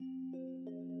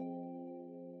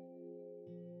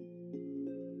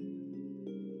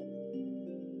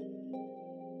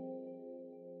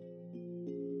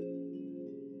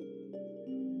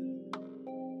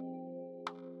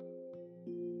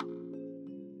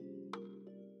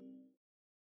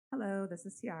Hello, this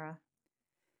is Tiara,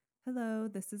 Hello,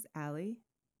 this is Allie.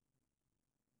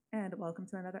 and welcome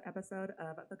to another episode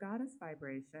of The Goddess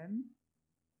Vibration.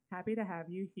 Happy to have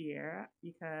you here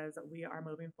because we are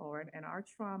moving forward in our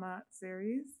trauma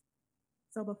series.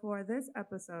 So, before this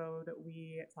episode,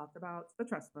 we talked about the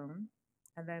trust wound,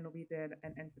 and then we did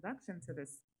an introduction to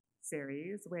this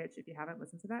series, which, if you haven't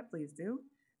listened to that, please do,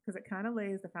 because it kind of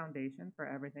lays the foundation for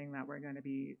everything that we're going to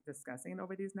be discussing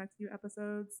over these next few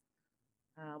episodes.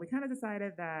 We kind of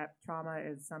decided that trauma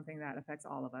is something that affects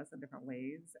all of us in different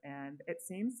ways, and it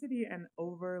seems to be an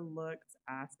overlooked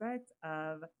aspect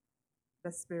of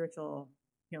the spiritual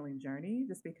healing journey,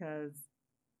 just because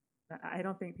I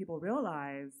don't think people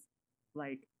realize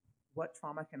like what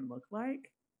trauma can look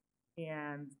like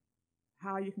and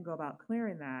how you can go about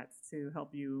clearing that to help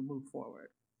you move forward.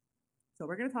 So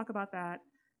we're going to talk about that.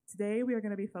 Today, we are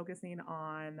going to be focusing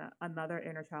on another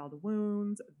inner child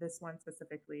wound. This one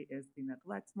specifically is the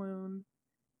neglect wound.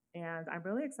 And I'm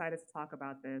really excited to talk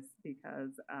about this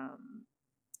because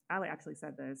Ali actually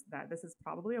said this that this is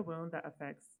probably a wound that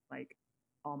affects like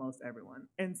almost everyone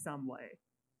in some way,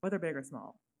 whether big or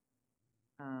small.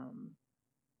 Um,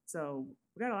 so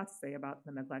we got a lot to say about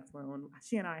the neglect wound.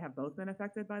 She and I have both been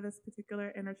affected by this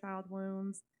particular inner child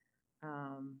wounds.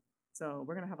 Um, so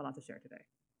we're going to have a lot to share today.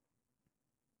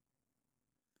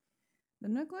 The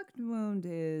neglect wound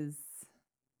is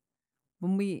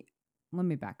when we, let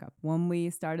me back up. When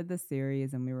we started the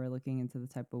series and we were looking into the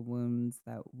type of wounds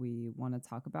that we want to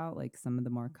talk about, like some of the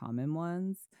more common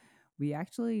ones, we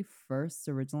actually first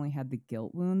originally had the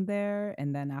guilt wound there.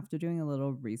 And then after doing a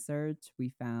little research, we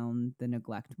found the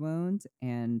neglect wound.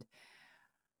 And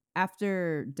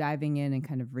after diving in and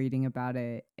kind of reading about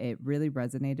it, it really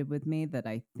resonated with me that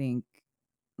I think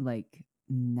like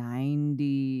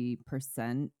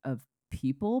 90% of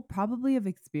people probably have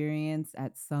experienced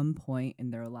at some point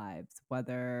in their lives,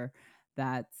 whether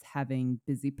that's having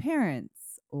busy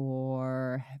parents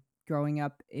or growing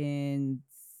up in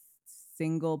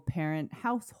single parent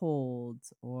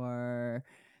households or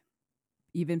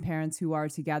even parents who are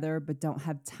together but don't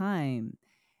have time.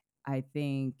 I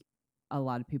think a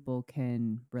lot of people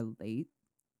can relate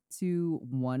to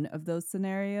one of those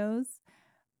scenarios,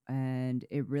 and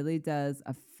it really does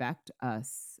affect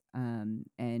us.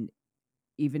 And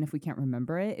even if we can't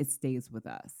remember it, it stays with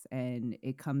us, and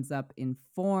it comes up in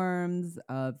forms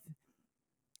of,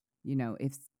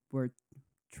 if we're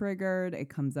triggered, it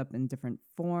comes up in different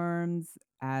forms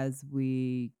as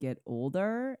we get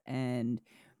older. And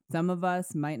some of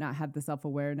us might not have the self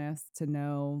awareness to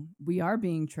know we are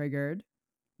being triggered,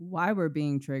 why we're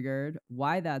being triggered,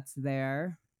 why that's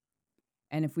there.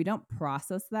 And if we don't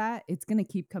process that, it's going to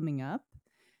keep coming up.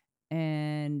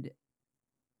 And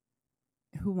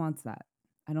who wants that?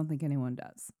 I don't think anyone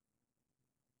does.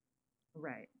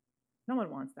 Right. No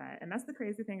one wants that. And that's the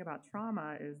crazy thing about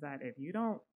trauma is that if you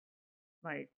don't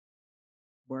like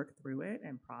work through it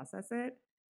and process it,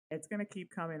 it's going to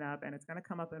keep coming up and it's going to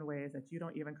come up in ways that you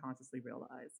don't even consciously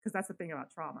realize. Because that's the thing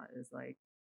about trauma is like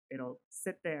it'll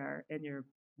sit there in your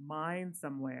mind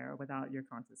somewhere without your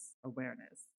conscious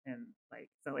awareness. And like,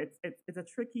 so it's a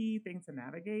tricky thing to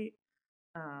navigate.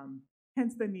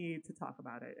 Hence the need to talk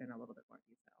about it in a little bit more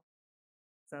detail.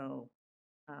 So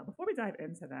before we dive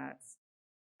into that,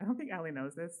 I don't think Ali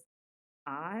knows this.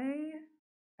 I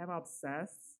am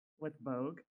obsessed with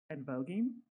Vogue and voguing.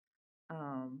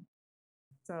 Um,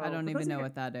 I so don't for those even of know you,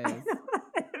 what that I is.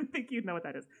 think you know what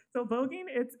that is. So voguing,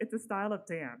 it's a style of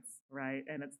dance, right?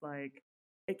 And it's like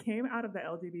it came out of the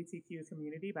LGBTQ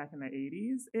community back in the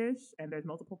 80s ish, and there's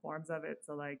multiple forms of it.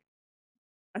 So like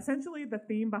essentially the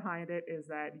theme behind it is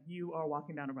that you are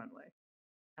walking down a runway,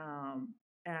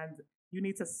 and you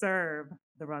need to serve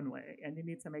the runway, and you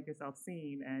need to make yourself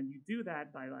seen, and you do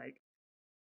that by like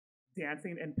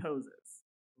dancing in poses,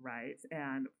 right?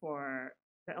 And for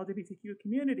the LGBTQ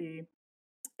community,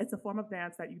 it's a form of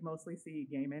dance that you mostly see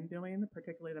gay men doing,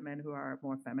 particularly the men who are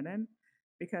more feminine,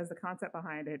 because the concept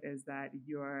behind it is that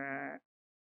you're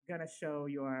gonna show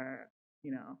your,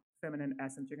 feminine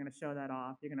essence. You're gonna show that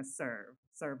off. You're gonna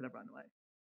serve the runway.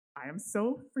 I am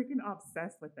so freaking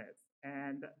obsessed with this.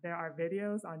 And there are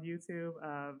videos on YouTube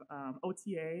of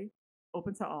OTA,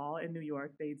 Open to All in New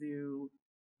York. They do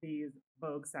these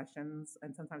Vogue sessions,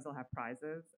 and sometimes they'll have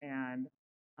prizes. And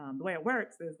the way it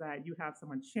works is that you have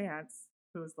someone chance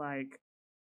who's like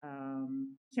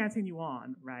chanting you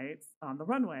on, right, on the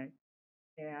runway.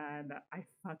 And I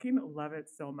fucking love it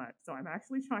so much. So I'm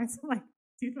actually trying to like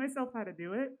teach myself how to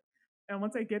do it. And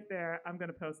once I get there, I'm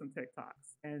gonna post some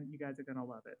TikToks, and you guys are gonna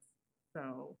love it.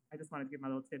 So I just wanted to give my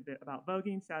little tidbit about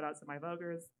voguing. Shout out to my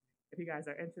voguers. if you guys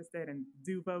are interested in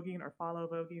do voguing or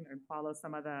follow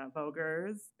some of the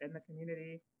voguers in the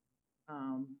community.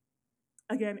 Um,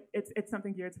 Again, it's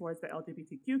something geared towards the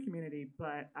LGBTQ community,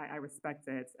 but I respect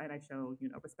it and I show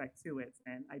respect to it,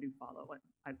 and I do follow it.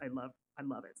 I love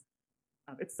it.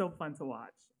 It's so fun to watch,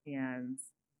 and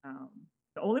um,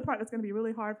 the only part that's going to be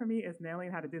really hard for me is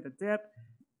nailing how to do the dip.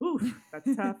 Oof,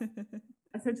 that's tough.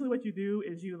 Essentially, what you do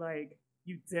is you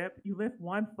dip, you lift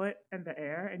one foot in the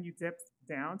air and you dip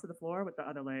down to the floor with the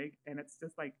other leg, and it's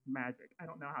just like magic. I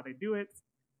don't know how they do it.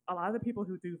 A lot of the people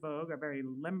who do Vogue are very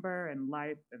limber and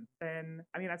light and thin.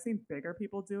 I mean, I've seen bigger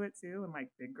people do it too, and like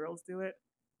big girls do it.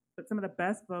 But some of the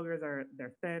best Voguers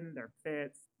they're thin, they're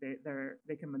fit,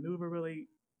 they can maneuver really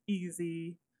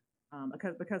easy,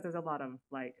 because there's a lot of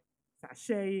like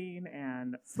sashaying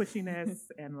and swishiness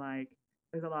and like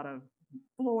there's a lot of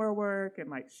floor work and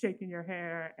like shaking your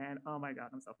hair, and oh my god,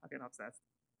 I'm so fucking obsessed.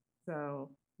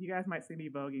 So you guys might see me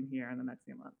voguing here in the next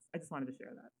few months. I just wanted to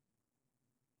share that.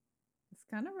 This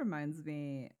kind of reminds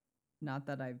me, not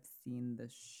that I've seen the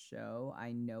show,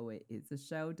 I know it is a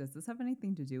show. Does this have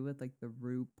anything to do with like the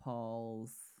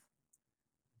RuPaul's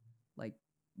like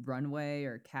runway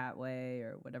or catway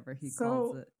or whatever he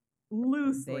calls So it? They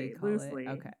loosely, call it? loosely.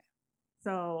 Okay.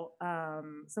 So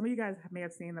some of you guys may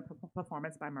have seen the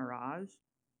performance by Mirage.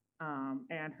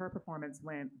 And her performance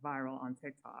went viral on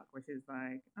TikTok, which is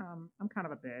like, I'm kind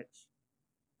of a bitch.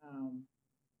 Um,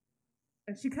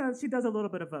 and she does a little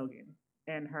bit of voguing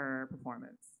in her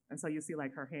performance, and so you see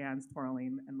like her hands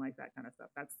twirling and like that kind of stuff.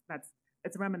 That's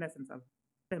it's reminiscent of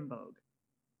femme vogue.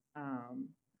 Um,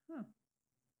 Huh.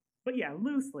 but yeah,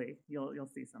 loosely you'll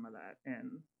see some of that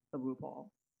in the RuPaul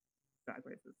Drag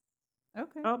Races.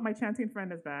 Okay. Oh, my chanting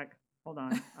friend is back. Hold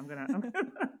on,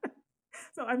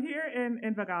 so I'm here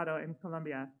in Vagado in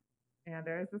Colombia, and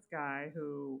there's this guy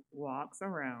who walks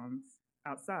around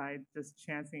outside just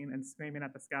chanting and screaming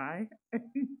at the sky.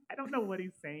 I don't know what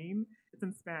he's saying. It's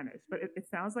in Spanish, but it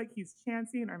sounds like he's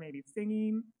chanting or maybe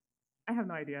singing. I have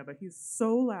no idea, but he's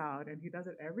so loud and he does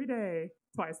it every day,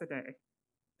 twice a day.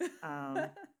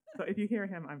 So if you hear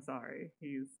him, I'm sorry.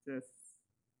 He's just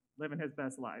living his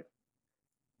best life.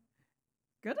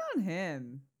 Good on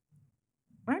him.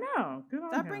 I know. Good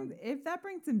on him. If that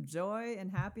brings him joy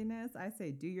and happiness, I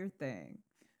say do your thing.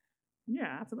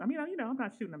 Yeah, absolutely. I mean, I'm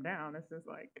not shooting him down. It's just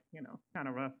like, kind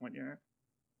of rough when you're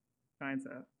trying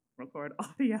to record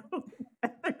audio.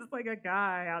 There's like a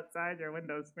guy outside your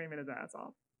window screaming his ass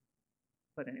off.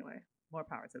 But anyway, more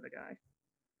power to the guy.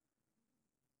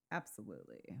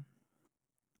 Absolutely.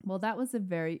 Well, that was a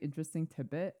very interesting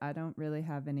tidbit. I don't really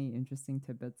have any interesting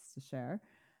tidbits to share.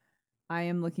 I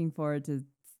am looking forward to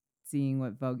seeing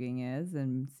what voguing is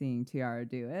and seeing Tiara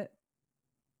do it.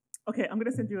 Okay, I'll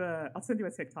send you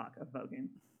a TikTok of voguing.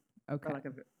 Okay.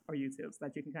 Or YouTube, so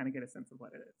that you can kind of get a sense of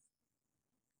what it is.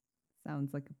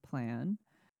 Sounds like a plan.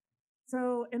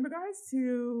 So in regards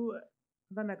to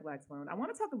the neglect wound, I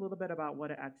want to talk a little bit about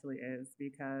what it actually is,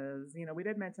 because, we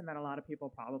did mention that a lot of people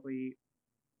probably,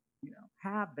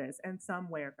 have this in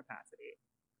some way or capacity.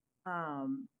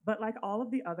 But like all of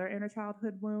the other inner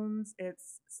childhood wounds,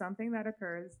 it's something that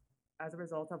occurs as a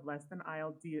result of less than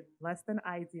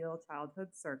ideal childhood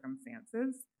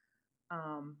circumstances.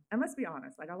 And let's be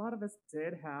honest, like a lot of us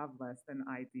did have less than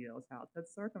ideal childhood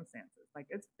circumstances. Like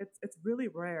it's really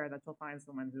rare that you'll find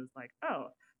someone who's like, oh,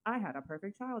 I had a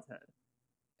perfect childhood.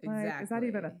 Exactly. Like, is that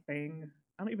even a thing?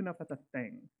 I don't even know if that's a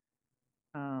thing.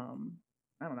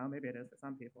 I don't know, maybe it is for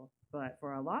some people. But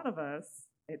for a lot of us,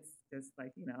 it's just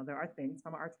like, there are things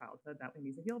from our childhood that we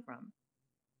need to heal from.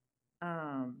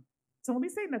 So when we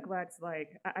say neglect, like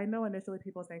I know initially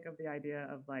people think of the idea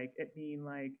of like it being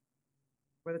like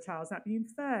where the child's not being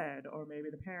fed, or maybe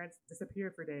the parents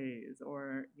disappear for days,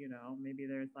 or maybe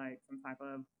there's like some type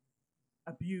of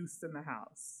abuse in the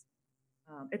house.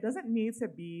 It doesn't need to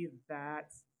be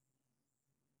that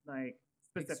like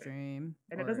specific, extreme,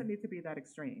 and it doesn't need to be that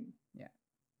extreme. Yeah,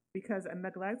 because a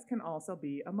neglect can also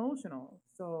be emotional.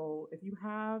 So if you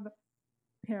have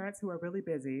parents who are really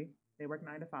busy, they work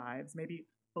 9 to 5s, maybe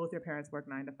both your parents work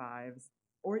 9 to 5s,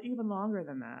 or even longer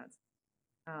than that.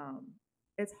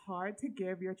 It's hard to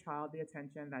give your child the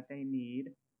attention that they need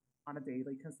on a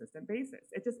daily, consistent basis.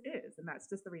 It just is. And that's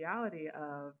just the reality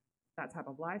of that type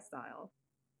of lifestyle.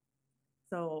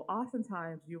 So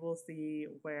oftentimes you will see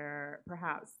where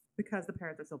perhaps because the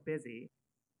parents are so busy,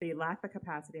 they lack the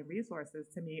capacity and resources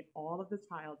to meet all of the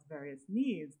child's various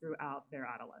needs throughout their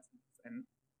adolescence and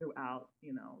throughout,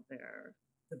 their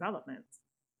development.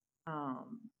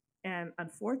 And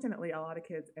unfortunately, a lot of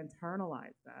kids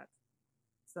internalize that.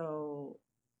 So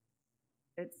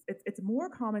it's more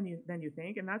common than you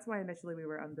think, and that's why initially we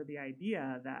were under the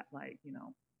idea that like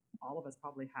all of us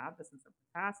probably have this sense of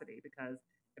capacity because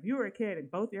if you were a kid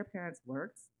and both your parents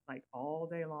worked like all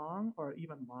day long or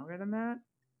even longer than that,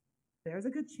 there's a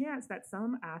good chance that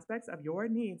some aspects of your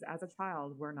needs as a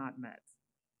child were not met.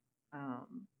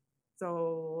 Um,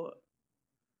 so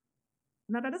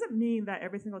now that doesn't mean that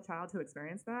every single child who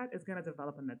experienced that is going to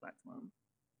develop a neglect wound.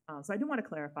 So I do want to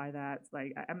clarify that.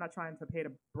 Like, I'm not trying to paint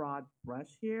a broad brush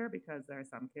here because there are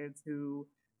some kids who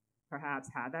perhaps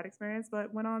had that experience,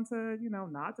 but went on to,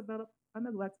 not develop a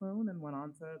neglect wound and went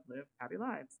on to live happy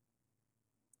lives.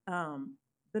 Um,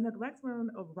 the neglect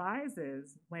wound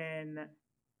arises when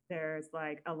there's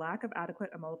like a lack of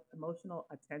adequate emotional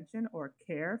attention or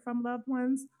care from loved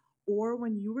ones, or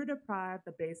when you were deprived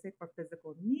the basic or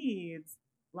physical needs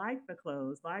like the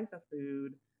clothes, like the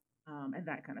food, and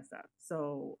that kind of stuff.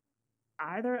 So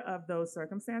either of those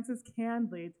circumstances can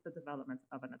lead to the development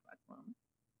of a neglect wound.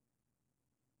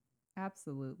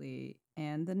 Absolutely.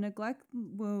 And the neglect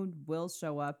wound will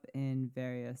show up in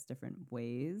various different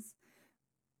ways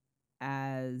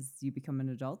as you become an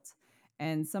adult.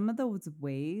 And some of those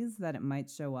ways that it might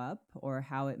show up or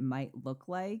how it might look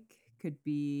like could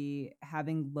be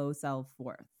having low self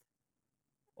worth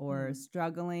or Mm.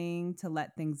 struggling to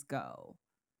let things go,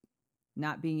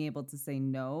 not being able to say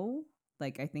no.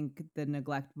 Like, I think the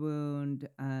neglect wound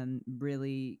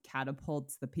really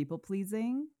catapults the people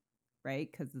pleasing, right?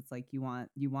 Because it's like you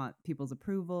want people's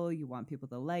approval, you want people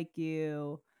to like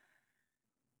you.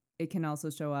 It can also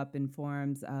show up in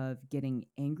forms of getting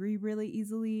angry really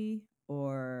easily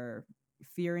or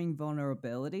fearing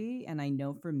vulnerability. And I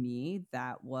know for me,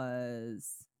 that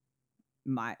was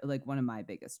my like one of my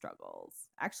biggest struggles.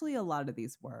 Actually, a lot of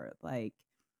these were like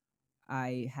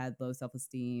I had low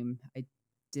self-esteem. I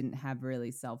didn't have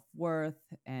really self-worth,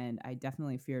 and I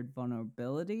definitely feared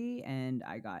vulnerability, and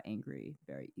I got angry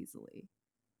very easily.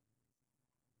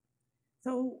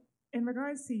 So, in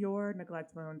regards to your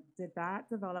neglect wound, did that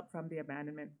develop from the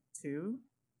abandonment too?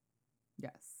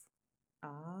 Yes.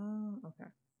 Ah, okay.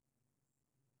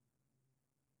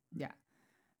 Yeah.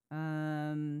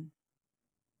 Um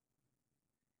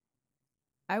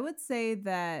I would say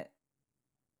that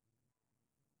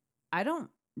I don't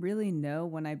really know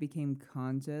when I became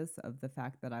conscious of the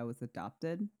fact that I was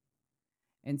adopted.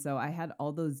 And so I had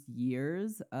all those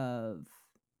years of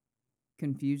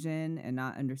confusion and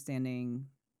not understanding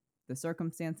the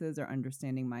circumstances or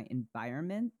understanding my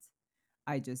environment.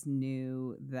 I just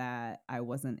knew that I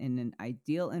wasn't in an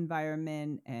ideal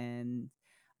environment and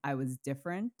I was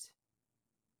different.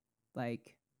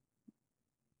 Like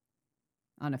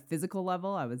on a physical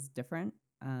level, I was different.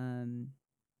 Um,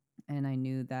 and I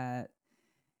knew that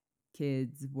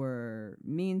kids were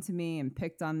mean to me and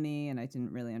picked on me, and I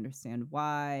didn't really understand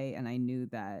why. And I knew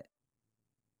that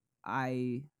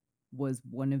I was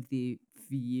one of the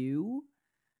few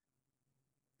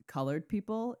colored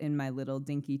people in my little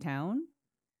dinky town.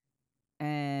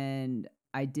 And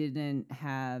I didn't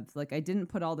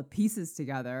put all the pieces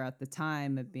together at the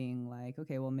time of being like,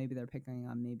 okay, well, maybe they're picking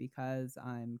on me because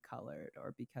I'm colored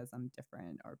or because I'm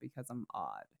different or because I'm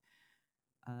odd.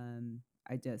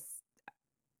 I just,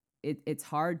 it's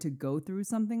hard to go through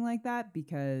something like that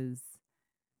because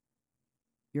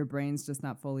your brain's just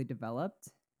not fully developed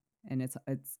and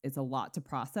it's a lot to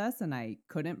process and I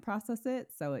couldn't process it,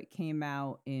 so it came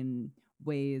out in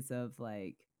ways of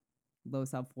like low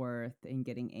self-worth and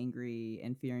getting angry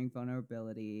and fearing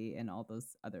vulnerability and all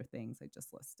those other things I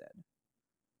just listed.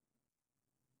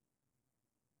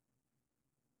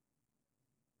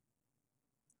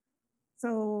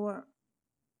 So,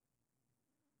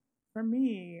 for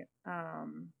me,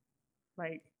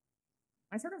 like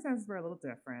my circumstances were a little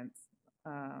different.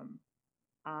 Um,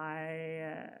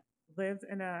 I lived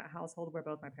in a household where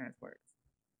both my parents worked,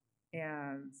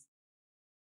 and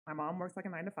my mom works like a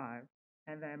 9 to 5,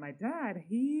 and then my dad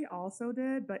he also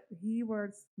did, but he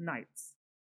works nights.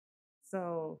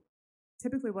 So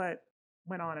typically, what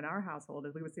went on in our household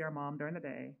is we would see our mom during the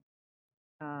day,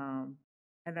 um,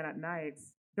 and then at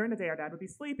nights during the day our dad would be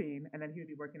sleeping, and then he would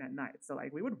be working at night. So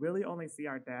like we would really only see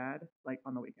our dad like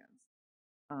on the weekends.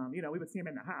 We would see him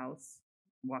in the house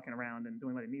walking around and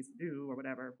doing what he needs to do or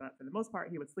whatever. But for the most part,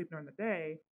 he would sleep during the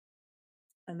day.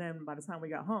 And then by the time we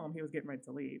got home, he was getting ready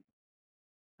to leave.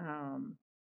 Um,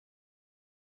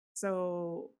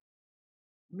 so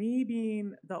me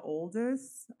being the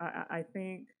oldest, I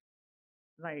think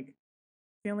like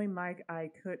feeling like I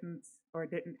couldn't or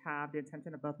didn't have the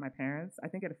attention of both my parents, I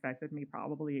think it affected me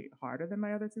probably harder than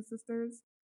my other two sisters.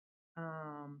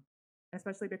 Um,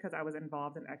 Especially because I was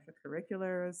involved in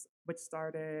extracurriculars, which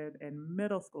started in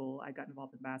middle school. I got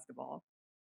involved in basketball,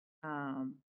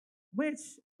 um, which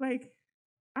like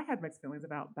I had mixed feelings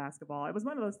about basketball. It was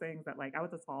one of those things that like I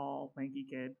was a tall, lanky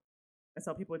kid, and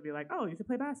so people would be like, "Oh, you should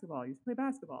play basketball. You should play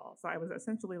basketball." So I was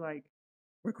essentially like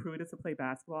recruited to play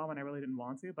basketball when I really didn't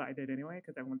want to, but I did anyway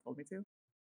because everyone told me to.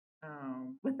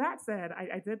 With that said,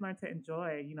 I did learn to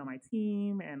enjoy, my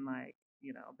team and like,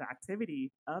 the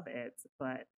activity of it,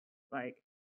 but like,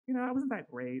 I wasn't that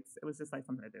great. It was just like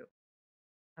something to do.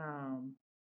 Um,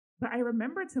 but I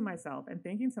remember to myself and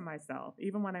thinking to myself,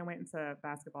 even when I went into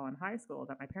basketball in high school,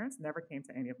 that my parents never came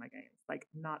to any of my games, like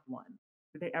not one.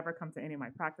 Did they ever come to any of my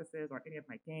practices or any of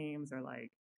my games or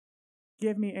like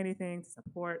give me anything to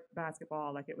support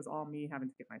basketball? Like it was all me having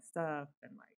to get my stuff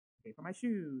and like pay for my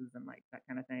shoes and like that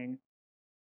kind of thing.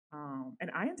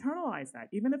 And I internalized that.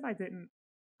 Even if I didn't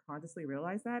consciously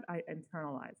realize that, I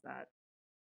internalized that.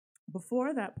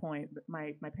 Before that point,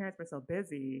 my parents were so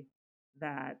busy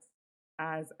that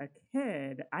as a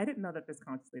kid, I didn't know that this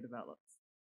consciously develops.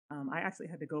 I actually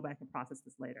had to go back and process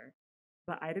this later.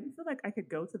 But I didn't feel like I could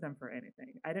go to them for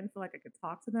anything. I didn't feel like I could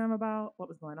talk to them about what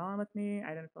was going on with me. I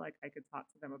didn't feel like I could talk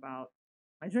to them about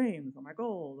my dreams or my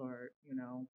goals or,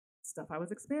 stuff I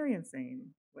was experiencing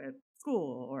with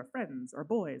school or friends or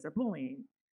boys or bullying.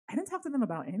 I didn't talk to them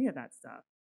about any of that stuff.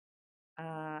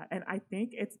 And I think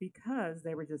it's because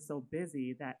they were just so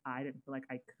busy that I didn't feel like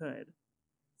I could.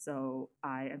 So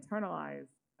I internalized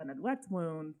a neglect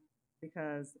wound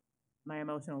because my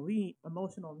emotional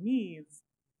needs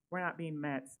were not being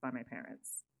met by my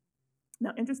parents.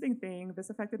 Now, interesting thing,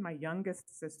 this affected my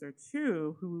youngest sister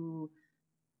too, who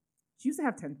she used to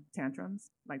have tantrums,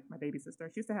 like my baby sister.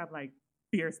 She used to have like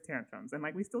fierce tantrums. And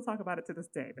like we still talk about it to this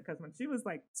day because when she was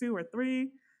like 2 or 3,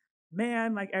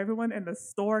 man, like everyone in the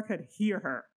store could hear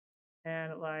her.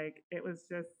 And like it was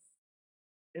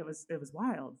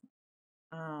wild.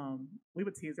 We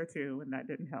would tease her too, and that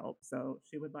didn't help. So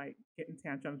she would like get in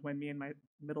tantrums when me and my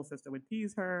middle sister would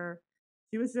tease her.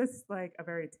 She was just like a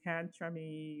very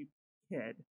tantrumy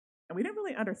kid, and we didn't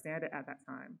really understand it at that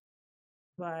time.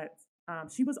 But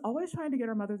she was always trying to get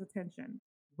her mother's attention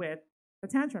with the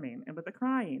tantruming and with the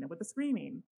crying and with the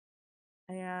screaming.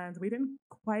 And we didn't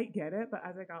quite get it, but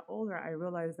as I got older, I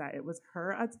realized that it was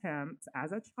her attempt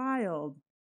as a child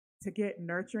to get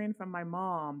nurturing from my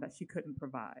mom that she couldn't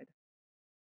provide.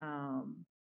 Um,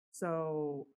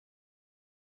 so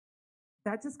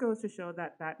that just goes to show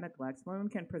that that neglect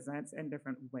wound can present in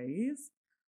different ways.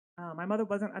 My mother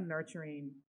wasn't a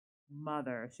nurturing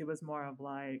mother. She was more of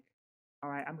like, all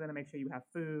right, I'm going to make sure you have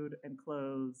food and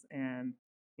clothes and,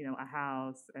 a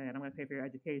house, and I'm going to pay for your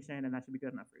education, and that should be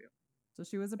good enough for you. So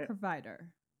she was a It, provider.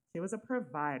 she was a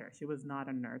provider. She was not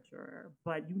a nurturer.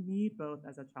 But you need both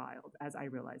as a child, as I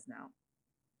realize now.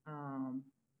 Um,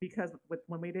 because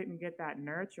when we didn't get that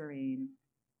nurturing,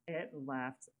 it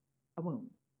left a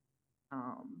wound.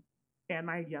 Um, and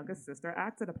my youngest sister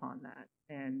acted upon that.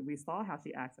 And we saw how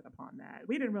she acted upon that.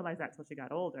 We didn't realize that till she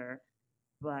got older,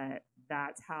 but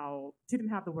that's how she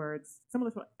didn't have the words, similar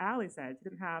to what Allie said, she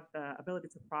didn't have the ability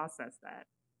to process that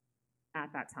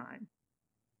at that time.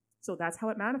 So that's how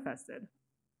it manifested.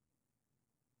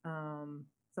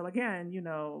 So again,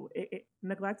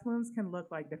 neglect wounds can look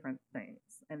like different things,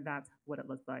 and that's what it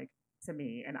looked like to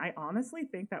me. And I honestly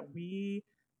think that we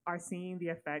are seeing the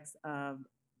effects of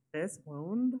this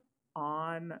wound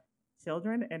on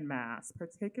children in mass,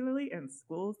 particularly in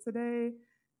schools today,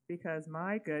 because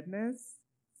my goodness,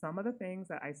 some of the things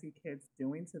that I see kids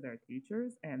doing to their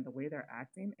teachers and the way they're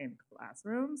acting in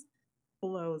classrooms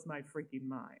blows my freaking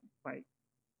mind. Like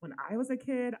when I was a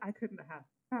kid, I couldn't have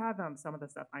fathomed some of the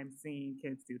stuff I'm seeing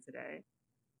kids do today.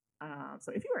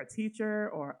 So if you're a teacher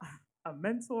or a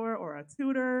mentor or a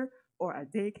tutor or a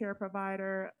daycare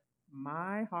provider,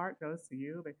 my heart goes to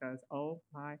you because, oh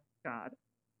my God,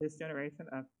 this generation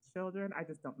of children, I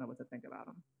just don't know what to think about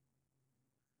them.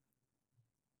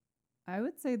 I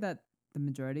would say that the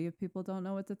majority of people don't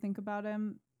know what to think about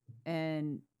him.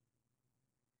 And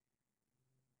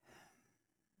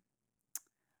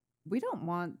we don't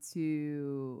want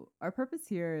to, our purpose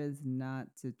here is not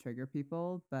to trigger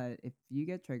people, but if you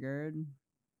get triggered,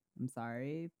 I'm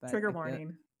sorry, but Trigger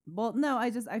warning. Well, no,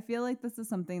 I feel like this is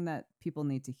something that people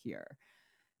need to hear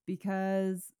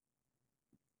because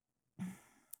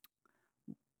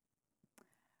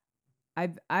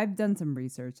I've done some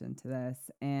research into this,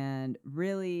 and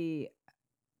really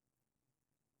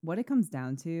what it comes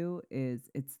down to is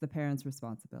it's the parents'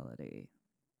 responsibility.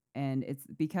 And it's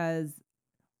because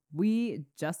we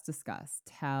just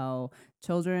discussed how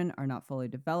children are not fully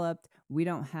developed. We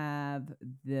don't have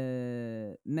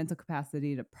the mental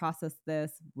capacity to process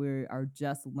this. We are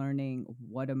just learning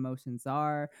what emotions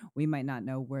are. We might not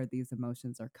know where these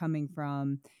emotions are coming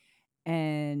from.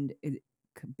 And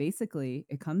basically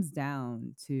it comes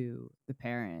down to the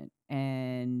parent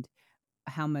and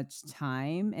how much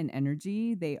time and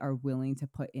energy they are willing to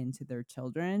put into their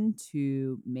children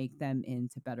to make them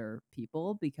into better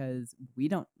people, because we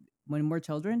don't when we're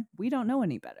children, we don't know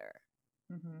any better.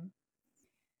 Hmm.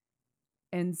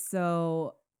 And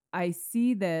so I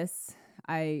see this.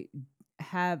 I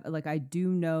I do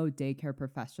know daycare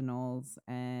professionals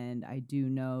and I do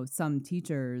know some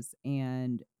teachers,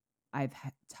 and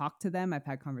talked to them. I've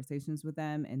had conversations with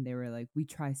them, and they were like, we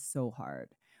try so hard.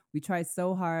 We try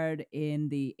so hard in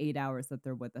the 8 hours that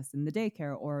they're with us in the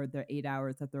daycare or the 8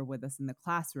 hours that they're with us in the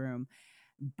classroom.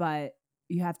 But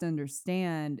you have to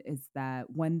understand is that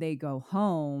when they go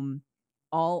home,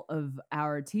 all of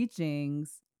our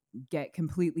teachings get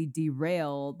completely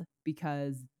derailed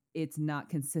because it's not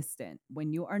consistent.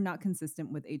 When you are not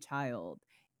consistent with a child,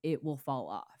 it will fall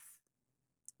off.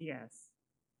 Yes.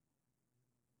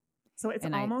 So it's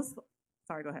And I almost,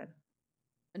 sorry, go ahead.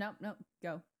 no, no,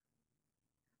 go.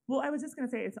 Well, I was just going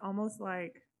to say it's almost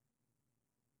like,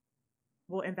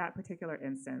 well, in that particular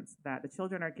instance, that the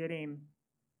children are getting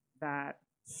that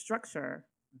structure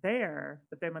there,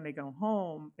 but then when they go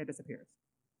home, it disappears.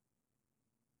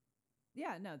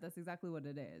 Yeah, no, that's exactly what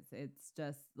it is. It's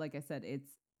just like I said,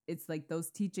 it's like those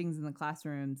teachings in the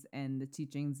classrooms and the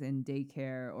teachings in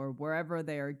daycare or wherever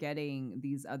they are getting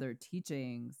these other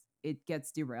teachings, it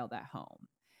gets derailed at home.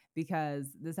 Because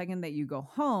the second that you go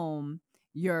home,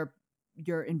 your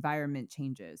environment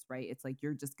changes, right? It's like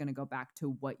you're just going to go back to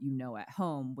what you know at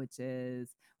home, which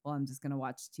is, well, I'm just going to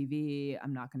watch TV,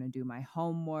 I'm not going to do my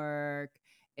homework.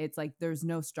 It's like there's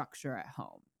no structure at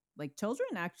home. Like children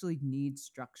actually need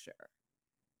structure.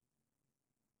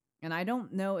 And I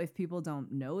don't know if people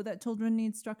don't know that children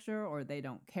need structure or they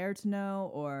don't care to know,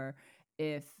 or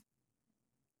if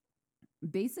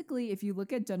basically if you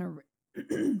look at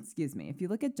excuse me, if you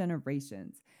look at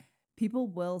generations, people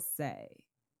will say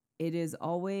it is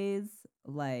always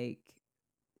like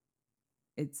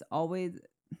it's always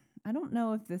I don't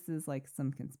know if this is like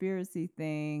some conspiracy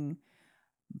thing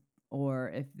or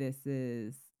if this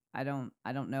is I don't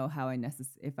know how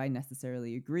if I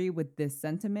necessarily agree with this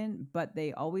sentiment, but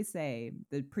they always say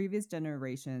the previous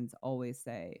generations always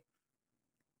say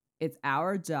it's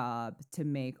our job to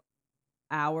make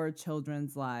our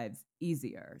children's lives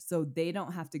easier so they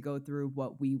don't have to go through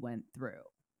what we went through.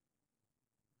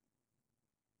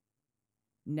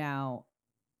 Now,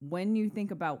 when you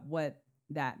think about what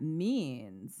that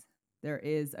means, there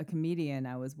is a comedian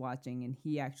I was watching and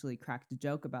he actually cracked a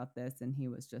joke about this and he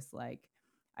was just like,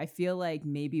 I feel like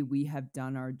maybe we have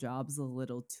done our jobs a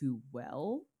little too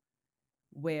well,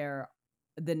 where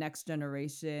the next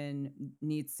generation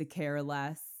needs to care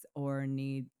less or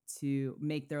need to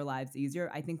make their lives easier.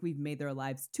 I think we've made their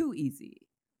lives too easy.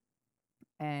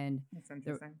 And That's there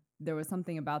interesting. there was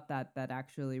something about that that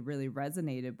actually really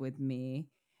resonated with me.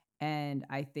 And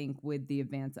I think with the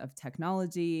advance of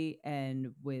technology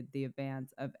and with the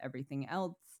advance of everything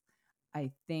else,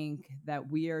 I think that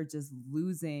we are just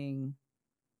losing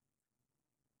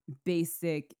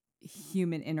basic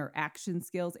human interaction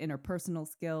skills, interpersonal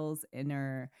skills,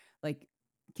 like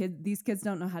these kids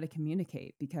don't know how to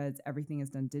communicate because everything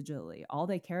is done digitally. All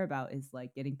they care about is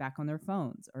like getting back on their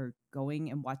phones or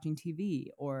going and watching TV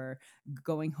or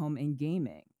going home and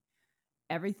gaming.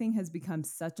 Everything has become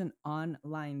such an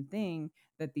online thing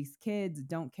that these kids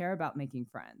don't care about making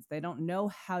friends. They don't know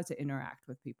how to interact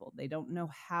with people. They don't know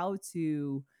how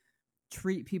to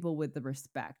treat people with the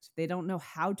respect. They don't know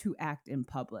how to act in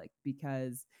public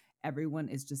because everyone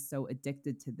is just so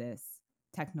addicted to this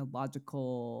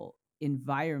technological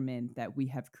environment that we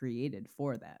have created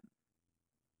for them.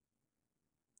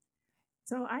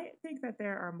 So I think that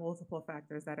there are multiple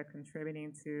factors that are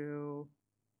contributing to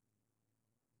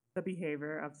the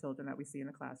behavior of children that we see in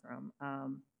the classroom.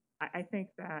 I think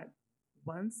that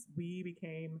once we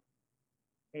became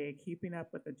a keeping up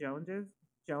with the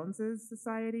Joneses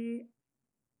society,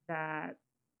 that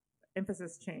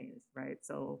emphasis changed, right?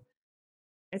 So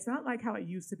it's not like how it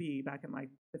used to be back in like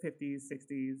the 50s,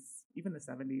 60s, even the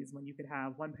 70s, when you could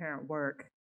have one parent work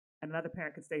and another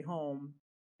parent could stay home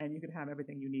and you could have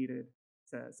everything you needed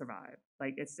to survive.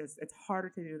 Like it's harder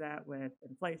to do that with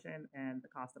inflation and the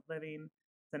cost of living.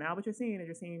 So now what you're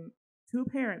seeing two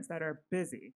parents that are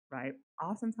busy, right?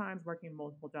 Oftentimes working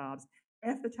multiple jobs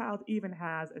if the child even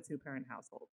has a two-parent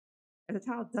household. If the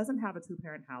child doesn't have a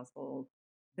two-parent household,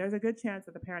 there's a good chance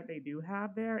that the parent they do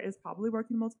have there is probably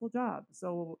working multiple jobs.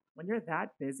 So when you're that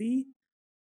busy,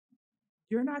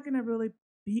 you're not going to really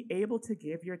be able to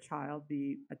give your child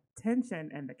the attention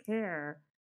and the care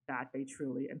that they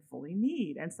truly and fully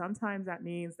need. And sometimes that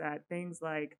means that things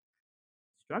like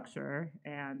structure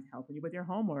and helping you with your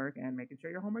homework and making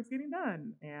sure your homework's getting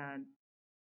done and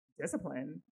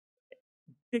discipline,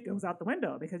 it goes out the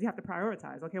window because you have to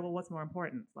prioritize. Okay, well, what's more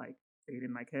important? Like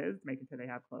feeding my kids, making sure they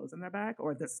have clothes in their back,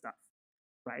 or this stuff,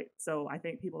 right? So I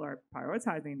think people are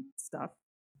prioritizing stuff.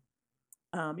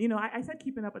 I said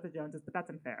keeping up with the Joneses, but that's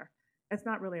unfair. It's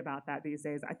not really about that these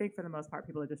days. I think for the most part,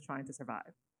 people are just trying to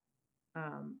survive.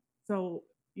 So,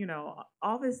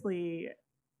 obviously,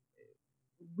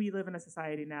 we live in a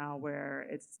society now where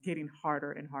it's getting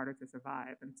harder and harder to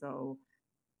survive. And so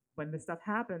when this stuff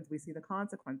happens, we see the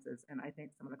consequences. And I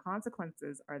think some of the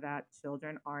consequences are that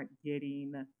children aren't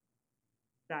getting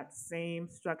that same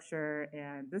structure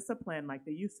and discipline like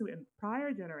they used to in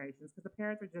prior generations because the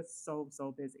parents are just so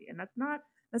busy. And that's not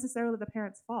necessarily the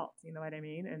parents' fault, you know what I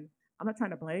mean? And I'm not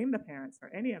trying to blame the parents for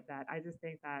any of that. I just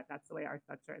think that that's the way our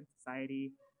structure in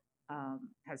society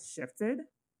has shifted.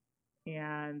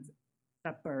 And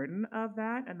the burden of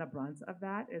that and the brunt of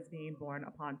that is being borne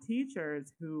upon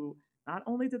teachers who not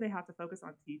only do they have to focus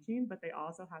on teaching, but they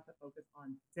also have to focus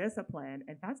on discipline.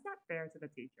 And that's not fair to the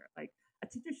teacher. Like, a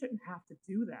teacher shouldn't have to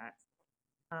do that.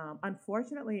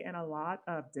 Unfortunately, in a lot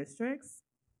of districts,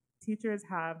 teachers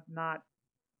have not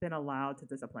been allowed to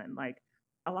discipline. Like,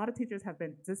 a lot of teachers have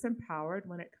been disempowered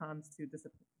when it comes to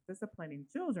disciplining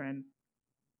children.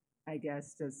 I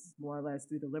guess just more or less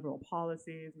due to liberal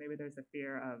policies. Maybe there's a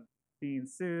fear of being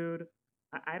sued.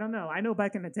 I don't know. I know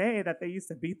back in the day that they used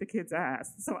to beat the kids'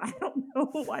 ass, so I don't know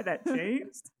why that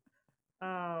changed.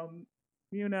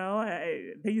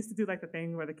 They used to do like the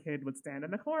thing where the kid would stand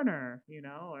in the corner,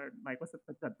 or like what's it,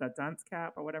 the dunce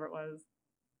cap or whatever it was.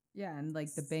 Yeah, and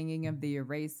like the banging of the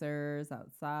erasers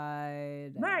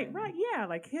outside. Right, yeah.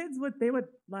 Like kids would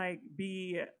like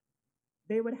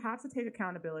they would have to take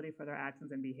accountability for their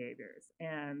actions and behaviors.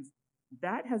 And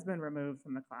that has been removed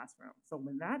from the classroom. So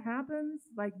when that happens,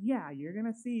 like, yeah, you're going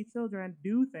to see children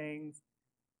do things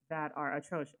that are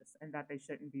atrocious and that they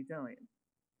shouldn't be doing.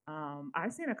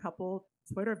 I've seen a couple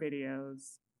Twitter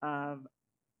videos of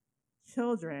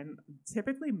children,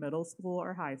 typically middle school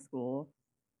or high school,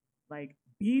 like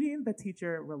beating the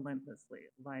teacher relentlessly,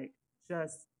 like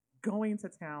just going to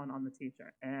town on the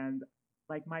teacher. And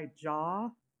like my jaw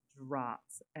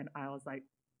dropped. And I was like,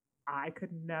 I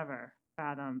could never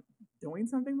fathom doing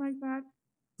something like that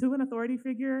to an authority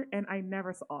figure. And I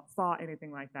never saw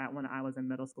anything like that when I was in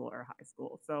middle school or high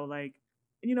school. So, like,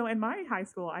 in my high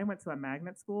school, I went to a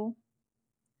magnet school.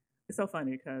 It's so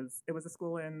funny because it was a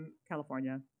school in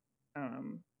California,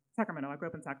 Sacramento. I grew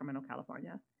up in Sacramento,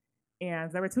 California.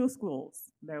 And there were two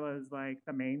schools. There was like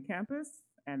the main campus,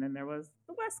 and then there was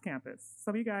the West Campus.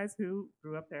 Some of you guys who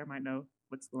grew up there might know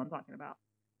which school I'm talking about.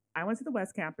 I went to the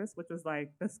West Campus, which was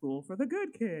like the school for the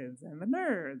good kids and the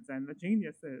nerds and the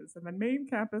geniuses. And the main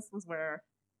campus was where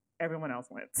everyone else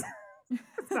went.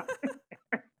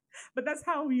 But that's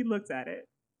how we looked at it.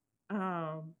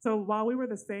 So while we were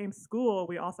the same school,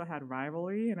 we also had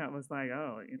rivalry, and it was like,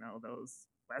 oh, those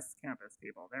West Campus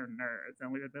people, they're nerds,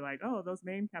 and we would be like, oh, those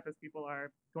main campus people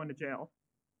are going to jail.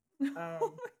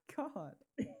 Oh my god!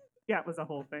 Yeah, it was a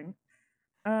whole thing.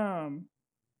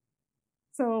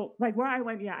 So like where I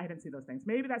went, yeah, I didn't see those things.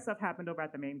 Maybe that stuff happened over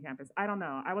at the main campus. I don't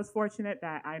know. I was fortunate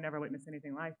that I never witnessed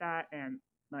anything like that, and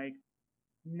like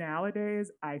nowadays,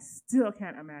 I still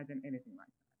can't imagine anything like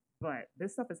that. But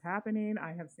this stuff is happening.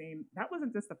 I have seen, that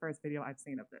wasn't just the first video I've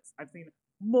seen of this. I've seen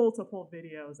multiple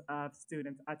videos of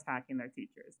students attacking their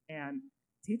teachers. And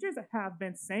teachers have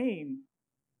been saying,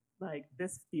 like,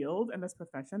 this field and this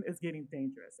profession is getting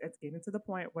dangerous. It's getting to the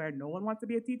point where no one wants to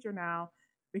be a teacher now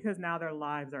because now their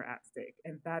lives are at stake.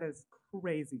 And that is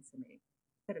crazy to me.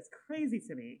 That is crazy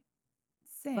to me.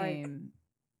 Same.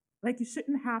 Like you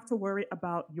shouldn't have to worry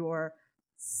about your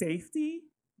safety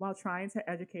while trying to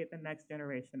educate the next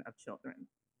generation of children.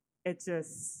 It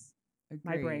just, Agreed.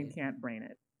 My brain can't brain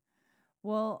it.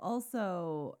 Well,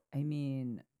 also, I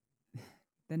mean,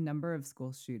 the number of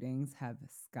school shootings have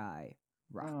skyrocketed.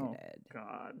 Oh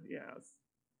God, yes.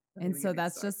 And so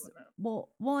that's just well,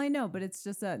 I know, but it's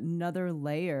just another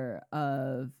layer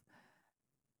of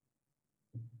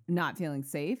not feeling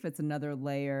safe. It's another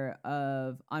layer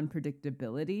of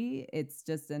unpredictability. It's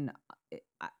just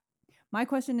my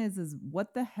question is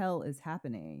what the hell is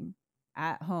happening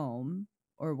at home,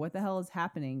 or what the hell is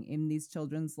happening in these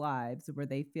children's lives where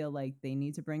they feel like they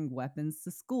need to bring weapons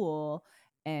to school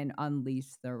and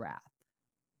unleash their wrath?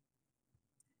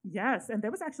 Yes, and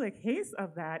there was actually a case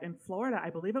of that in Florida. I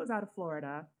believe it was out of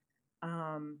Florida,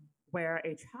 where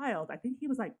a child, I think he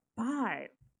was like 5,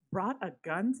 brought a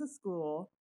gun to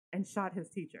school and shot his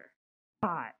teacher.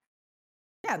 5.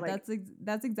 Yeah, like,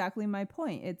 that's exactly my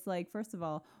point. It's like, first of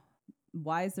all,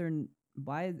 why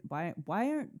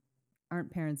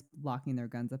Aren't parents locking their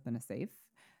guns up in a safe?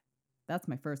 That's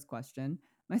my first question.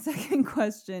 My second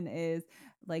question is,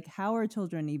 like, how are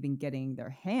children even getting their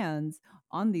hands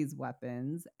on these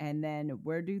weapons? And then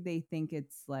where do they think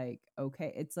it's like,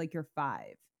 okay, it's like you're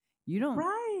 5. You don't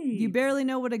Right. you barely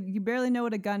know what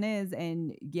a gun is,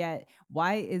 and yet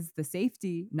why is the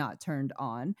safety not turned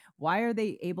on? Why are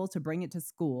they able to bring it to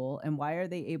school, and why are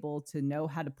they able to know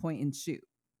how to point and shoot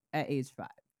at age 5?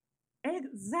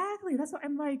 Exactly. That's what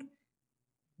I'm like.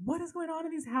 What is going on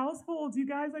in these households, you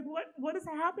guys? Like, what is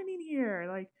happening here?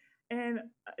 Like, and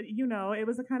it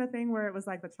was the kind of thing where it was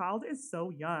like the child is so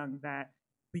young that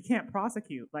we can't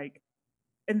prosecute. Like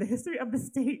in the history of the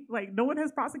state, like no one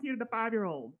has prosecuted a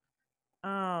 5-year-old.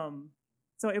 Um,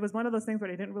 so it was one of those things where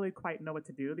they didn't really quite know what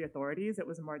to do. The authorities. It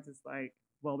was more just like,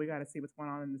 well, we got to see what's going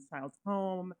on in this child's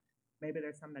home. Maybe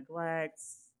there's some neglect.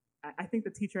 I think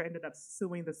the teacher ended up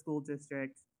suing the school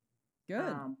district,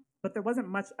 Good. but there wasn't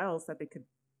much else that they could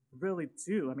really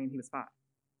do. I mean, he was 5.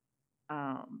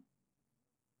 Um,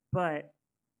 but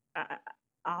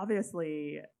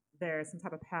obviously, there's some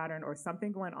type of pattern or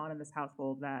something going on in this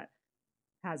household that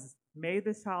has made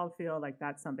this child feel like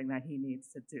that's something that he needs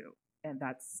to do. And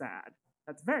that's sad.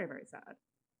 That's very, very sad.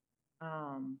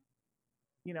 Um,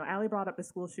 Allie brought up the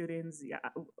school shootings. Yeah,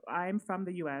 I'm from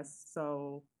the US,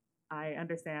 so I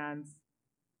understand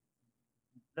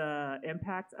the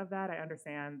impact of that. I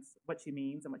understand what she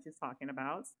means and what she's talking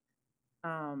about.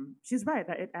 She's right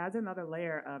that it adds another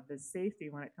layer of the safety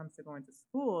when it comes to going to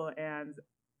school. And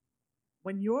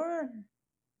when you're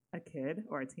a kid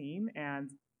or a teen and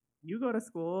you go to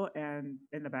school and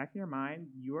in the back of your mind,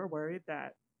 you are worried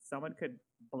that someone could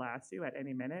blast you at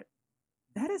any minute,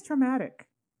 that is traumatic.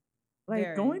 Like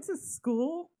Very. going to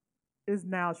school is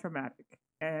now traumatic.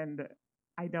 And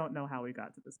I don't know how we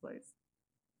got to this place.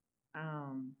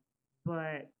 Um,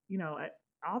 but,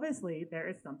 obviously there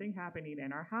is something happening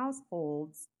in our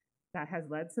households that has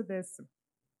led to this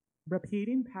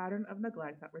repeating pattern of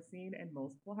neglect that we're seeing in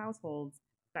multiple households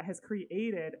that has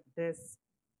created this,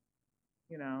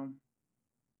 you know,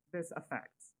 this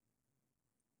effect.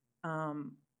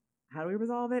 Um, how do we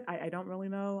resolve it? I don't really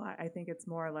know. I think it's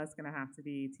more or less going to have to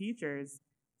be teachers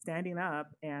standing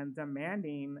up and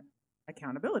demanding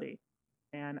accountability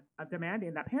and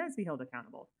demanding that parents be held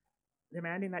accountable,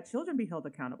 demanding that children be held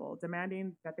accountable,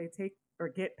 demanding that they take or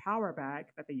get power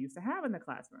back that they used to have in the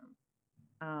classroom.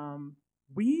 Um,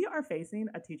 we are facing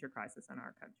a teacher crisis in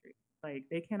our country. Like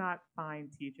they cannot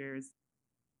find teachers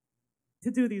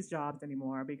to do these jobs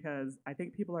anymore because I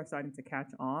think people are starting to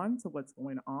catch on to what's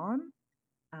going on.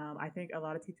 I think a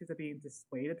lot of teachers are being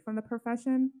dissuaded from the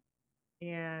profession,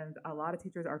 and a lot of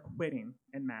teachers are quitting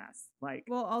en masse. Like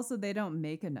Well, also they don't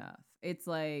make enough. It's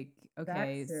like, that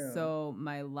okay, too. so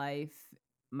my life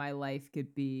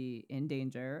could be in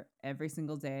danger every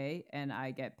single day and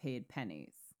I get paid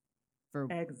pennies for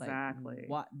like Exactly.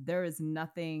 what there is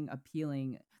nothing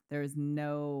appealing. There is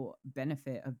no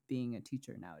benefit of being a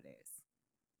teacher nowadays.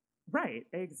 Right,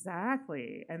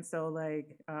 exactly. And so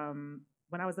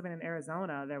when I was living in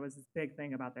Arizona, there was this big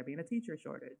thing about there being a teacher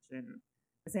shortage and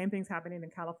the same thing's happening in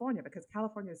California because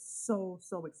California is so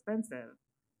so expensive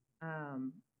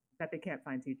um, that they can't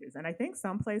find teachers. And I think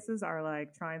some places are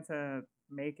like trying to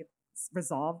make it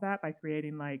resolve that by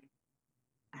creating like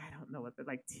I don't know what the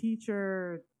like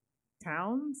teacher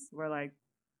towns where like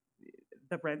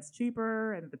the rent's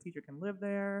cheaper and the teacher can live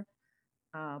there.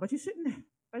 But you shouldn't.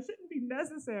 That shouldn't be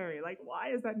necessary. Like,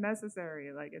 why is that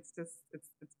necessary? Like, it's just it's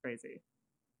crazy.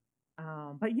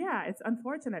 But yeah, it's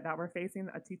unfortunate that we're facing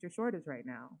a teacher shortage right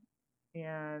now,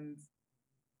 and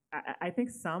I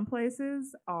think some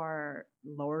places are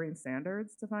lowering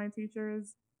standards to find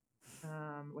teachers,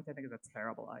 which I think is a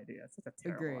terrible idea. It's such a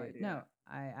terrible Agree. No, idea.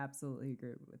 I absolutely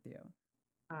agree with you.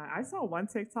 I saw one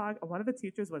TikTok. One of the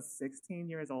teachers was 16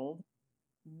 years old.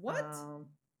 What? Um,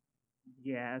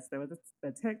 yes, there was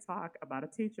a TikTok about a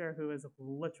teacher who is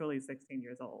literally 16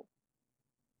 years old.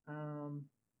 Um,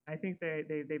 I think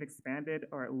they've expanded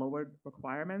or lowered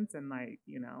requirements, and I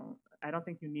don't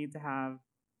think you need to have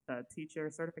the teacher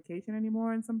certification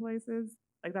anymore in some places.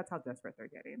 Like that's how desperate they're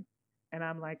getting. And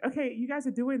I'm like, okay, you guys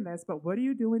are doing this, but what are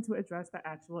you doing to address the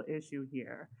actual issue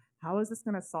here? How is this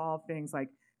going to solve things like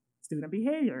student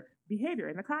behavior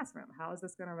in the classroom? How is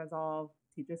this going to resolve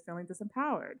teachers feeling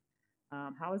disempowered?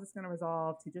 How is this going to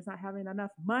resolve teachers not having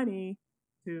enough money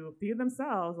to feed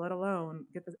themselves, let alone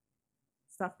get the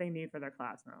stuff they need for their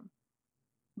classroom?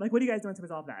 Like, what are you guys doing to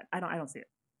resolve that? I don't see it.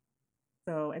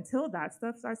 So until that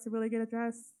stuff starts to really get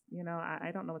addressed,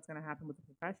 I don't know what's going to happen with the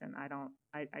profession. I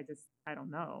don't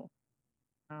know.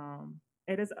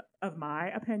 It is of my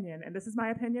opinion, and this is my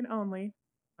opinion only.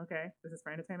 Okay, this is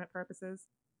for entertainment purposes.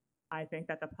 I think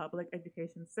that the public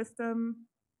education system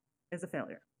is a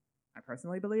failure. I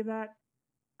personally believe that.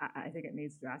 I think it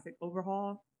needs drastic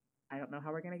overhaul. I don't know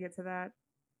how we're going to get to that.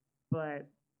 But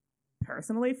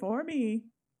personally, for me,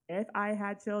 if I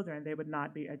had children, they would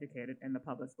not be educated in the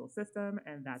public school system.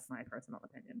 And that's my personal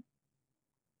opinion.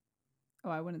 Oh,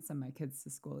 I wouldn't send my kids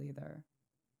to school either.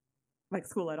 Like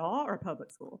school at all or public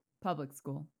school? Public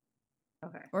school.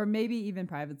 Okay. Or maybe even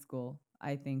private school.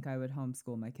 I think I would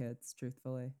homeschool my kids,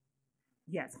 truthfully.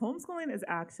 Yes, homeschooling is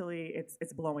actually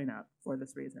it's blowing up for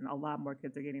this reason. A lot more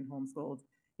kids are getting homeschooled.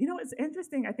 You know, it's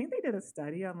interesting. I think they did a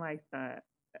study on like the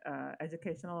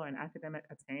educational and academic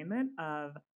attainment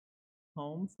of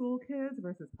homeschool kids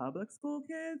versus public school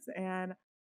kids, and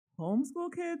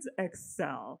homeschool kids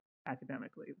excel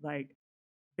academically. Like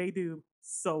they do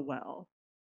so well.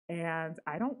 And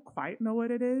I don't quite know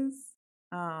what it is,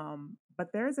 but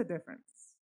there's a difference.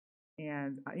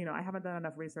 And, you know, I haven't done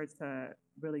enough research to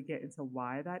really get into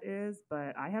why that is,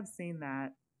 but I have seen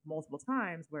that multiple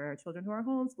times where children who are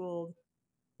homeschooled,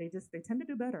 they tend to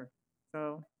do better.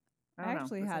 So I I don't know.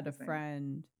 actually That's had a interesting.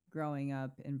 friend growing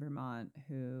up in Vermont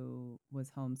who was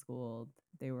homeschooled.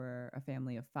 They were a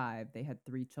family of five. They had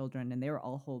three children and they were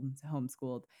all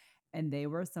homeschooled. And they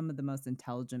were some of the most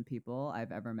intelligent people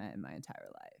I've ever met in my entire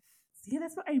life. See,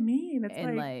 that's what I mean. It's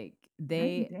And like like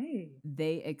night and day.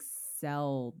 they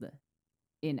excelled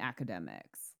in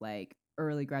academics, like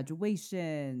early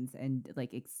graduations and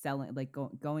like excelling, like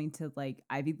going to like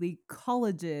Ivy League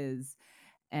colleges,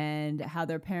 and how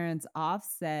their parents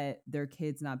offset their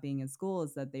kids not being in school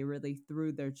is that they really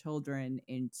threw their children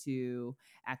into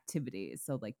activities.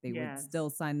 So like they would Yes. still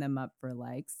sign them up for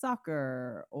like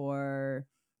soccer or,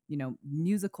 you know,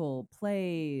 musical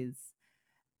plays,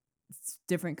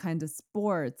 different kinds of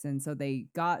sports. And so they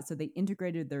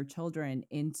integrated their children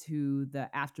into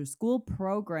the after school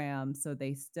program, so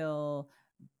they still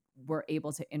were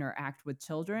able to interact with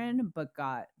children but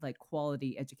got like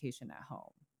quality education at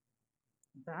home.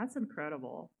 That's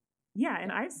incredible. Yeah,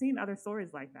 and Yeah. I've seen other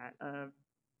stories like that of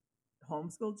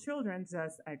homeschooled children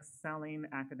just excelling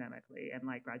academically and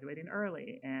like graduating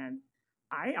early. And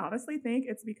I honestly think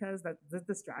it's because that the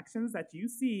distractions that you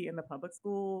see in the public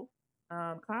school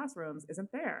classrooms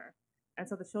isn't there. And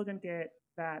so the children get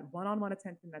that one-on-one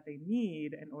attention that they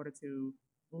need in order to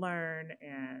learn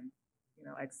and, you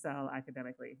know, excel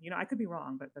academically. You know, I could be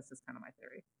wrong, but that's just kind of my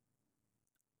theory.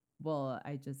 Well,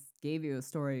 I just gave you a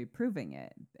story proving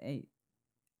it.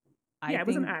 I Yeah, it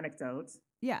was an think, anecdote.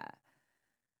 yeah.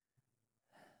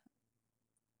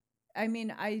 I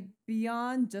mean, I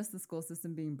beyond just the school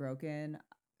system being broken,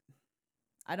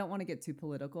 I don't want to get too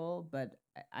political, but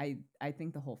I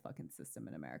think the whole fucking system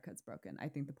in America is broken. I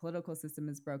think the political system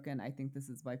is broken. I think this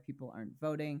is why people aren't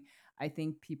voting. I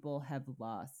think people have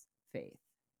lost faith.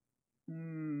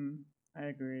 I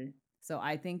agree. So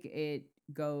I think it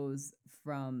goes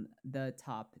from the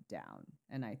top down.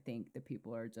 And I think the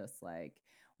people are just like,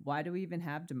 why do we even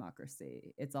have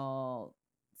democracy? It's all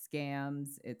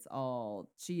scams, it's all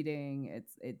cheating,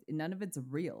 none of it's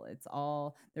real. It's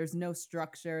all, there's no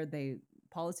structure.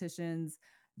 Politicians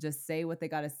just say what they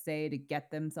got to say to get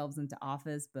themselves into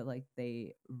office, but like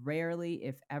they rarely,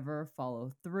 if ever,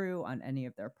 follow through on any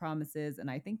of their promises. And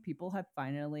I think people have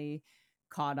finally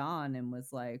caught on and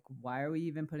was like, why are we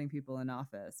even putting people in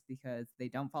office? Because they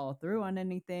don't follow through on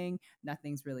anything.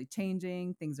 Nothing's really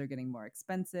changing. Things are getting more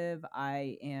expensive.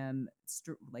 I am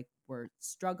like, we're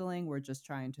struggling. We're just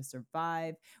trying to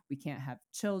survive. We can't have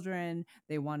children.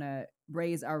 They want to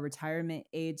raise our retirement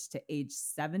age to age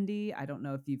 70. I don't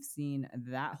know if you've seen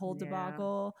that whole Yeah.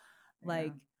 debacle. Yeah.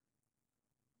 Like,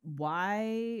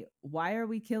 why are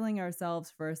we killing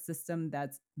ourselves for a system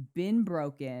that's been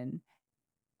broken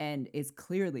and is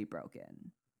clearly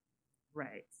broken?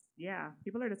 Right. Yeah.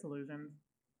 People are disillusioned.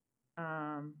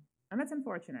 And that's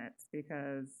unfortunate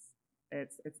because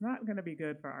it's not going to be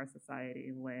good for our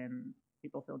society when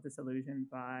people feel disillusioned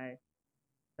by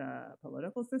the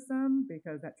political system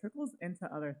because that trickles into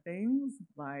other things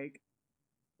like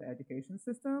the education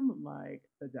system, like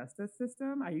the justice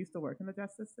system. I used to work in the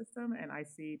justice system and I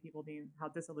see people being how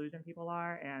disillusioned people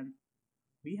are, and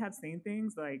we have seen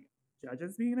things like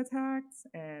judges being attacked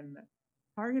and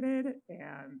targeted,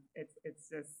 and it's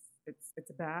just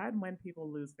it's bad when people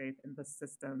lose faith in the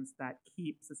systems that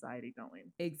keep society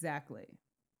going. Exactly.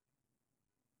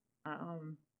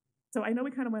 Um, so I know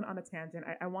we kind of went on a tangent.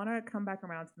 I want to come back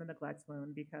around to the neglect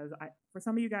wound because for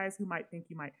some of you guys who might think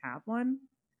you might have one,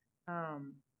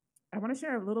 um, I want to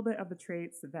share a little bit of the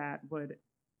traits that would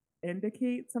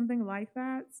indicate something like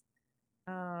that.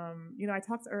 You know, I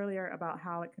talked earlier about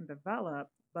how it can develop,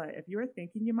 but if you're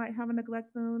thinking you might have a neglect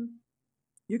wound,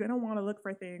 You're going to want to look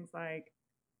for things like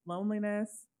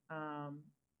loneliness, um,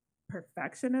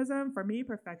 perfectionism. For me,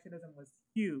 perfectionism was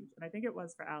huge. And I think it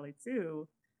was for Ali too.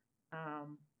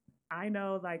 Um, I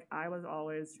know like I was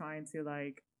always trying to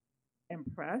like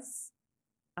impress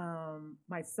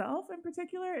myself in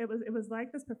particular. It was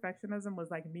like this perfectionism was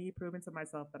like me proving to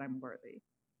myself that I'm worthy.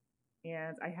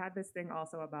 And I had this thing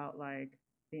also about like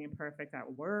being perfect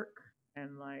at work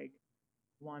and like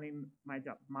wanting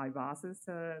my bosses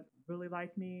to really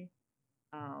like me.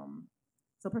 Um,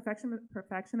 so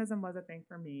perfectionism was a thing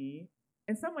for me.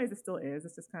 In some ways, it still is.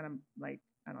 It's just kind of like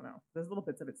I don't know. There's little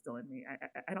bits of it still in me.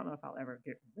 I don't know if I'll ever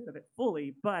get rid of it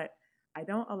fully, but I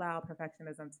don't allow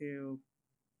perfectionism to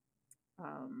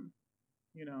um,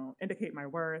 indicate my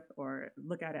worth or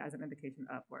look at it as an indication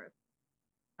of worth.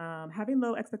 Having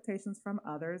low expectations from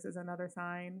others is another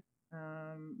sign.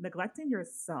 Neglecting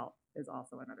yourself is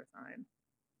also another sign.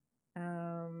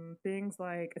 Things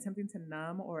like attempting to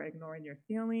numb or ignoring your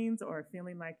feelings or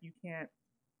feeling like you can't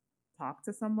talk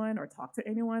to someone or talk to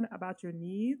anyone about your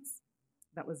needs.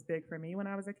 That was big for me when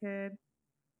I was a kid.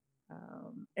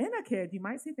 In a kid, you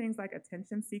might see things like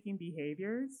attention seeking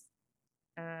behaviors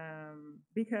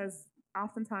because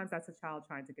oftentimes that's a child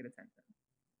trying to get attention.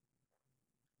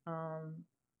 Um,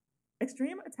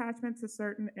 Extreme attachment to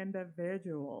certain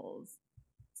individuals.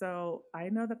 So I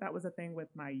know that that was a thing with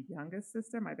my youngest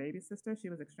sister, my baby sister. She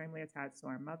was extremely attached to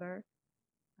our mother.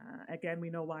 Again,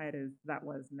 we know why it is that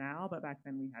was now, but back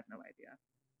then we had no idea.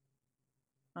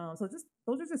 So just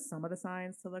those are just some of the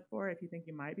signs to look for if you think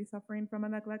you might be suffering from a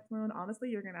neglect wound. Honestly,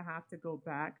 you're gonna have to go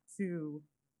back to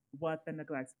what the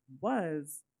neglect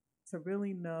was to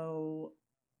really know,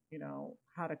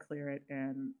 how to clear it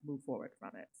and move forward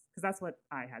from it. Because that's what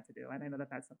I had to do, and I know that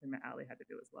that's something that Ali had to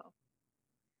do as well.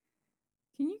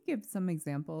 Can you give some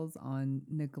examples on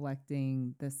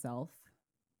neglecting the self?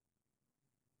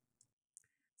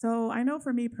 So I know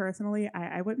for me personally,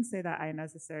 I wouldn't say that I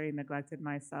necessarily neglected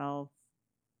myself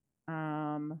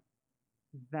um,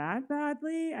 that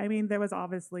badly. I mean, there was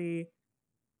obviously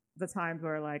the times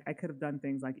where like I could have done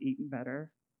things like eaten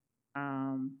better,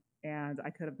 and I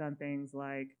could have done things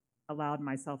like allowed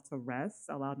myself to rest,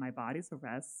 allowed my body to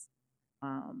rest,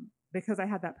 because I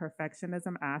had that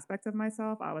perfectionism aspect of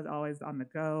myself. I was always on the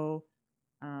go,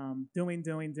 doing,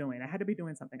 doing, doing. I had to be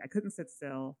doing something. I couldn't sit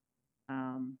still.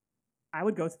 Um, I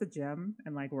would go to the gym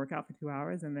and like work out for 2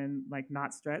 hours and then like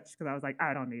not stretch because I was like,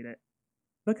 I don't need it.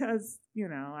 Because,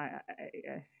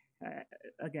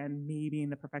 again, me being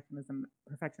the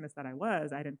perfectionist that I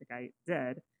was, I didn't think I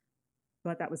did,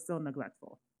 but that was still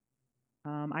neglectful.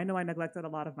 I know I neglected a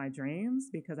lot of my dreams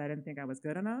because I didn't think I was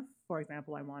good enough. For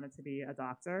example, I wanted to be a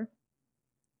doctor.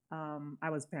 I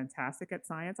was fantastic at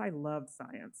science. I loved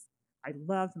science. I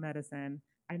loved medicine.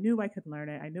 I knew I could learn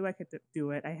it. I knew I could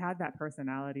do it. I had that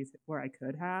personality where I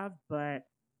could have, but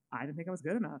I didn't think I was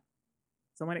good enough.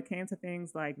 So when it came to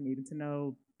things like needing to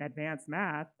know advanced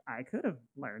math, I could have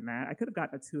learned that. I could have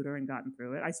gotten a tutor and gotten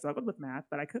through it. I struggled with math,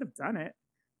 but I could have done it.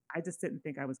 I just didn't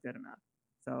think I was good enough.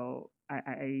 So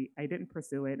I didn't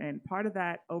pursue it. And part of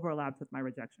that overlapped with my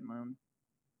rejection wound.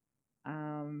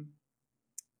 Um,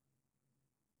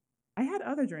 I had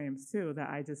other dreams too that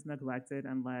I just neglected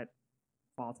and let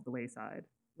fall to the wayside.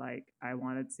 Like I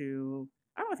wanted to,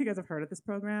 I don't know if you guys have heard of this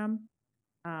program.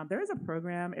 There is a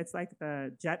program. It's like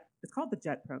the JET. It's called the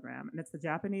JET program, and it's the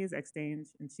Japanese Exchange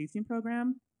and Teaching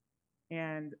Program.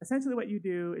 And essentially, what you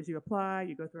do is you apply,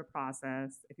 you go through a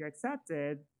process. If you're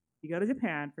accepted, you go to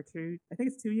Japan for two. I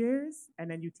think it's 2 years, and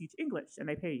then you teach English, and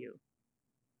they pay you.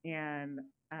 And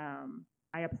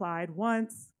I applied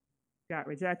once, got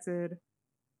rejected,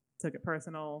 took it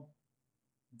personal,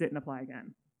 didn't apply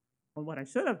again. And what I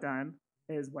should have done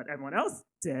is what everyone else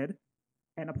did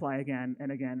and apply again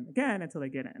and again and again until they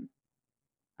get in.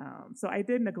 So I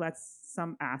did neglect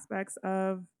some aspects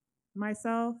of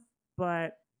myself,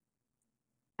 but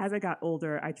as I got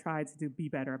older, I tried to be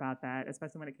better about that,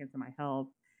 especially when it came to my health,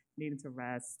 needing to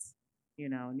rest,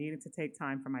 needing to take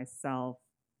time for myself.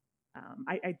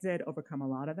 I did overcome a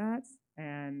lot of that,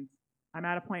 and I'm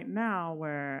at a point now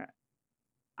where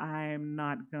I'm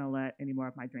not gonna let any more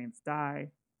of my dreams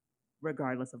die,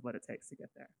 regardless of what it takes to get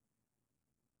there.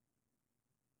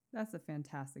 That's a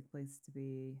fantastic place to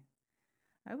be.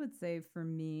 I would say for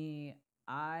me,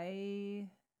 I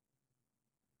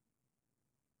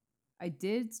I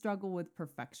did struggle with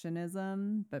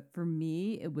perfectionism, but for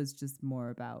me it was just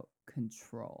more about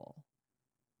control.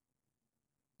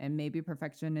 And maybe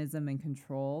perfectionism and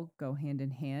control go hand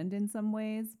in hand in some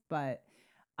ways, but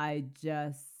I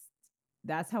just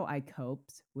that's how I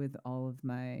coped with all of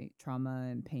my trauma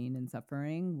and pain and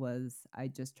suffering was I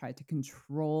just tried to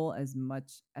control as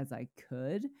much as I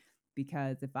could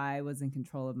because if I was in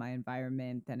control of my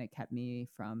environment, then it kept me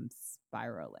from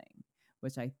spiraling,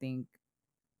 which I think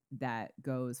that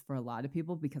goes for a lot of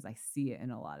people because I see it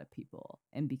in a lot of people.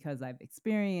 And because I've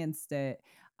experienced it,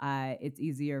 it's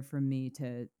easier for me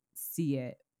to see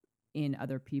it in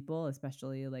other people,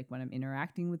 especially like when I'm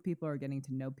interacting with people or getting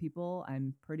to know people.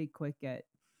 I'm pretty quick at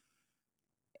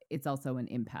it's also an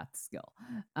empath skill.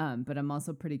 But I'm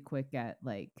also pretty quick at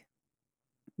like,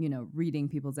 reading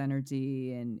people's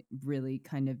energy and really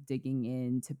kind of digging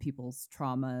into people's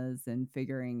traumas and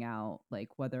figuring out like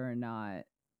whether or not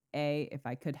A, if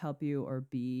I could help you, or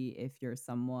B, if you're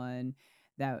someone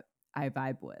that I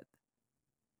vibe with.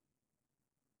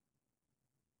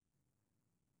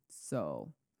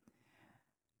 So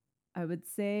I would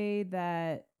say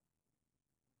that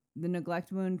the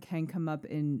neglect wound can come up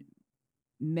in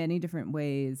many different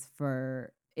ways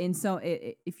for and so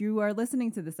if you are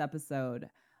listening to this episode,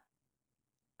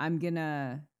 I'm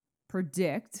gonna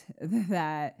predict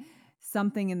that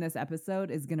something in this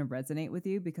episode is gonna resonate with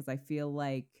you because I feel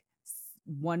like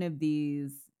one of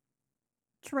these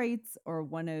traits or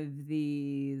one of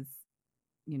these,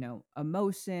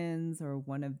 emotions or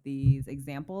one of these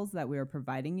examples that we are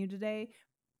providing you today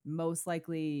most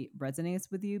likely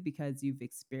resonates with you because you've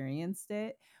experienced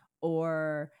it,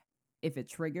 or if it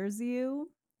triggers you.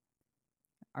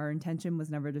 Our intention was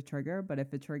never to trigger, but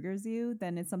if it triggers you,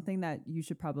 then it's something that you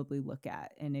should probably look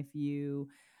at. And if you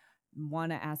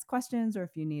want to ask questions or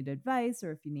if you need advice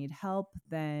or if you need help,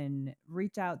 then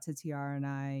reach out to TR and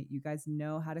I. You guys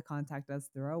know how to contact us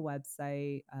through our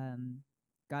website,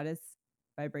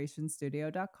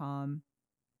 goddessvibrationstudio.com,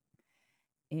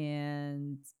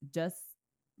 and just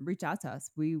reach out to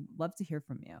us. We love to hear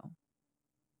from you.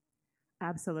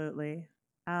 Absolutely.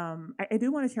 I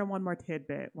do want to share one more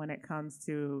tidbit when it comes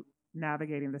to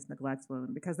navigating this neglect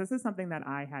wound, because this is something that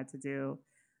I had to do.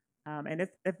 And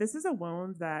if this is a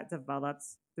wound that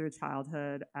develops through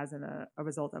childhood as a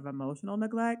result of emotional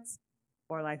neglect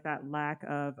or like that lack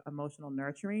of emotional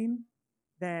nurturing,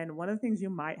 then one of the things you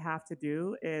might have to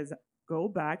do is go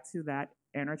back to that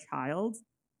inner child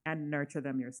and nurture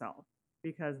them yourself,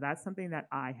 because that's something that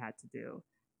I had to do.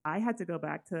 I had to go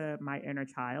back to my inner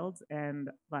child and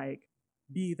like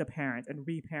be the parent and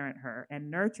reparent her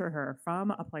and nurture her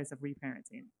from a place of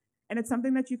reparenting. And it's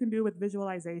something that you can do with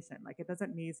visualization. Like it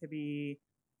doesn't need to be,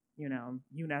 you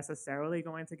necessarily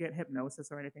going to get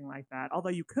hypnosis or anything like that. Although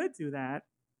you could do that.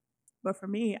 But for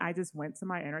me, I just went to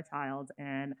my inner child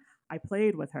and I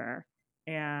played with her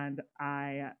and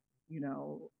I,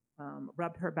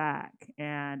 rubbed her back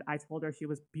and I told her she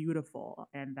was beautiful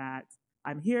and that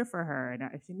I'm here for her and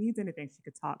that if she needs anything, she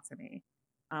could talk to me.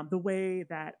 The way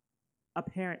that a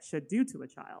parent should do to a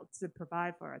child, to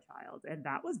provide for a child. And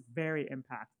that was very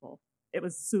impactful. It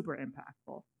was super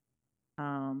impactful.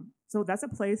 So that's a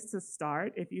place to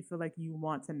start if you feel like you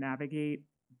want to navigate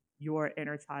your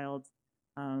inner child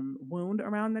wound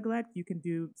around neglect. You can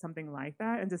do something like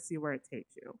that and just see where it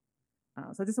takes you.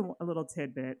 So just a little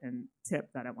tidbit and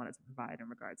tip that I wanted to provide in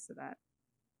regards to that.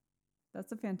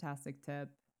 That's a fantastic tip.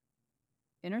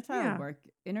 Yeah.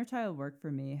 Inner child work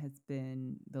for me has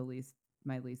been my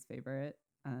least favorite.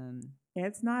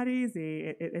 It's not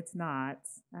easy. It's not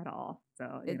at all.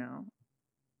 So, It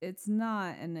it's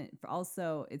not, and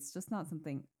also it's just not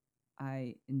something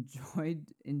I enjoyed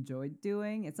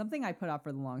doing. It's something I put off for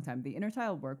a long time. The inner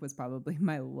child work was probably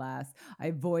my last. I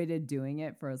avoided doing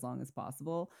it for as long as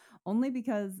possible, only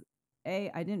because A,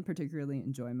 I didn't particularly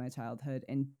enjoy my childhood,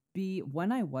 and B,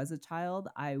 when I was a child,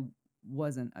 I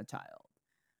wasn't a child.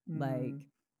 Like mm,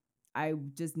 I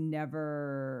just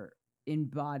never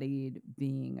embodied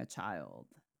being a child.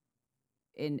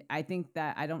 And I think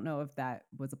that I don't know if that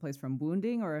was a place from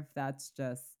wounding or if that's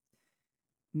just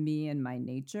me and my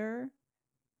nature.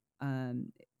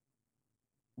 Um,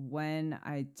 when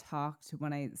I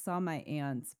saw my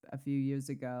aunts a few years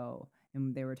ago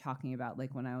and they were talking about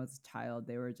like when I was a child,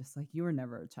 they were just like, you were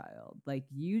never a child. Like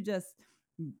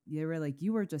they were like,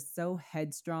 you were just so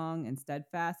headstrong and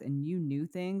steadfast and you knew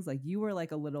things like you were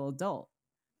like a little adult.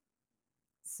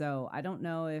 So I don't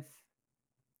know if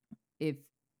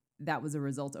that was a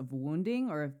result of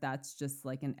wounding or if that's just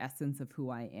like an essence of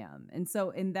who I am. And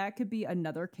that could be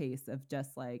another case of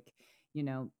just like,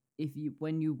 if you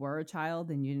when you were a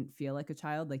child and you didn't feel like a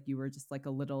child, like you were just like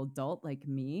a little adult like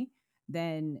me,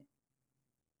 then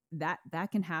that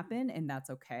can happen and that's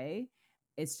okay.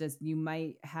 It's just you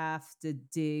might have to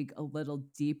dig a little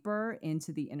deeper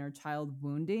into the inner child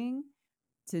wounding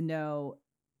to know,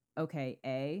 okay,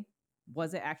 A,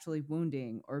 was it actually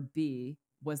wounding? Or B,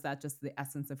 was that just the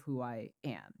essence of who I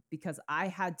am? Because I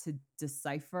had to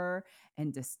decipher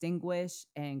and distinguish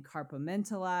and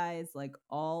compartmentalize like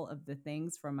all of the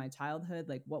things from my childhood,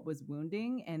 like what was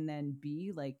wounding, and then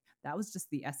be like, that was just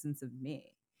the essence of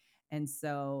me. And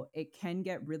so it can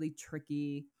get really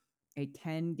tricky. It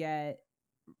can get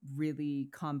really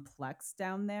complex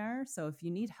down there. So if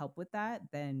you need help with that,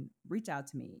 then reach out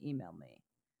to me, email me.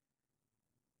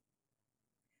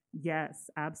 Yes,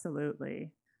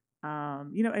 absolutely.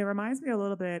 It reminds me a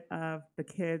little bit of the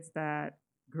kids that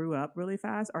grew up really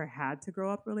fast or had to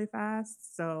grow up really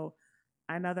fast. So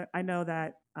I know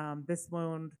that this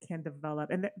wound can develop,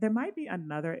 and there might be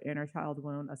another inner child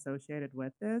wound associated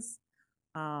with this.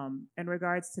 In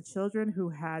regards to children who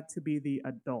had to be the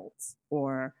adults,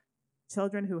 or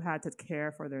children who had to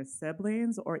care for their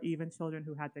siblings, or even children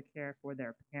who had to care for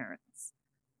their parents.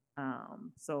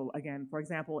 So again, for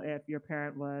example, if your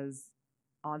parent was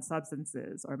on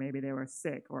substances, or maybe they were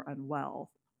sick or unwell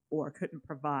or couldn't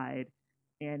provide,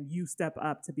 and you step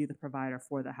up to be the provider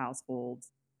for the household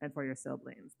and for your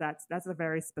siblings, that's a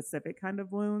very specific kind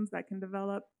of wounds that can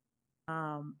develop,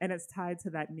 and it's tied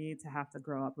to that need to have to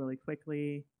grow up really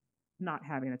quickly, not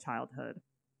having a childhood.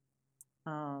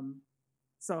 Um,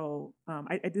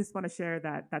 I just want to share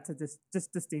that that's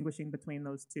just distinguishing between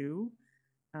those two,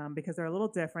 because they're a little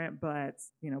different, but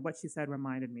what she said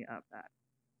reminded me of that.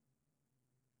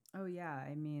 Oh, yeah.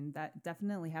 I mean, that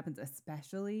definitely happens,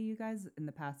 especially you guys in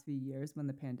the past few years when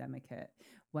the pandemic hit,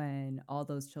 when all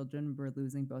those children were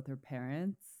losing both their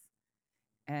parents.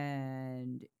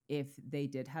 And if they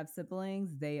did have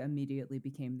siblings, they immediately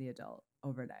became the adult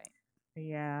overnight.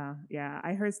 Yeah, yeah.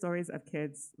 I heard stories of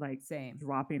kids like Same.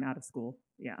 dropping out of school,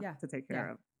 yeah, Yeah. to take Yeah. care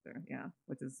of their, yeah,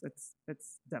 which is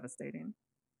it's devastating.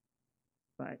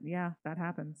 But yeah, that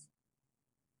happens.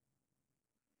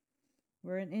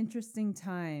 We're in interesting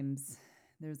times.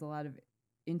 There's a lot of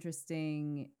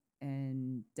interesting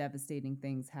and devastating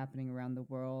things happening around the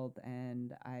world.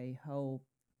 And I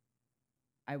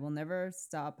will never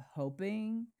stop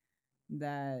hoping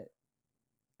that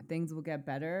things will get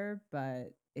better,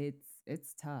 but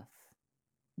it's tough.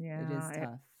 It is Yeah,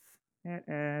 tough. it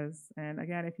is. And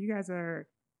again, if you guys are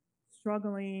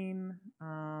struggling,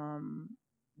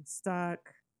 stuck,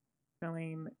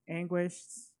 feeling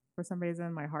anguished for some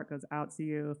reason, my heart goes out to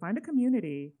you. Find a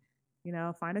community,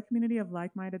 find a community of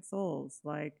like-minded souls,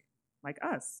 like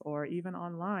us, or even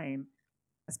online,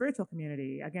 a spiritual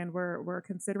community. Again, we're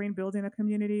considering building a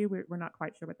community. We're not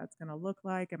quite sure what that's going to look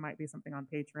like. It might be something on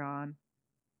Patreon.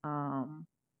 Um,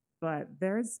 but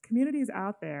there's communities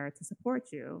out there to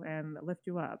support you and lift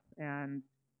you up, and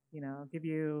give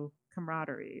you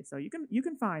camaraderie. So you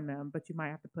can find them, but you might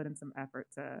have to put in some effort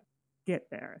to get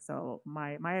there. So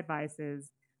my advice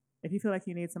is, if you feel like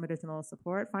you need some additional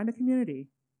support, find a community.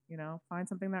 Find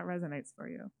something that resonates for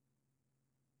you.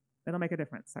 It'll make a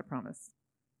difference, I promise.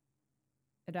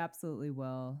 It absolutely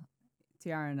will.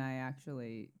 Tiara and I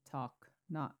actually talk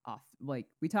not off like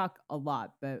we talk a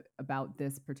lot, but about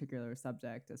this particular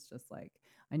subject, it's just like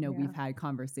I know Yeah. we've had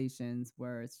conversations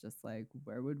where it's just like,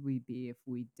 where would we be if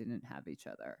we didn't have each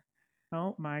other?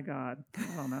 Oh my God.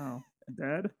 I don't know.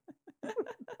 Dead?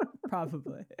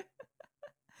 Probably.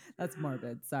 That's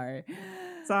morbid. Sorry.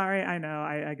 Sorry, I know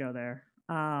I go there.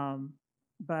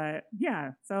 But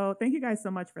yeah, so thank you guys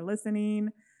so much for listening.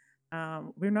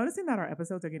 We're noticing that our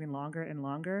episodes are getting longer and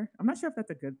longer. I'm not sure if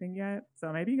that's a good thing yet,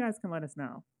 so maybe you guys can let us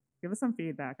know. Give us some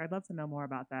feedback. I'd love to know more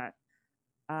about that.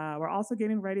 We're also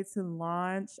getting ready to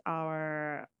launch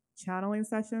our channeling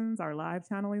sessions, our live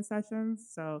channeling sessions.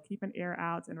 So keep an ear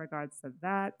out in regards to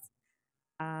that.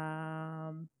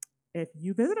 If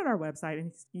you visited our website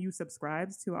and you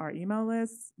subscribe to our email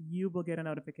list, you will get a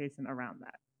notification around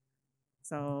that.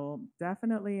 So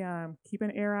definitely keep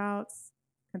an ear out.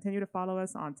 Continue to follow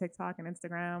us on TikTok and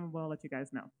Instagram. We'll let you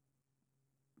guys know.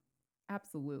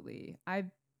 Absolutely.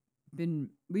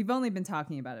 We've only been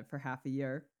talking about it for half a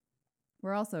year.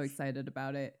 We're also excited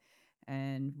about it,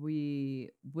 and we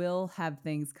will have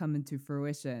things come into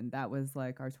fruition. That was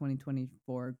like our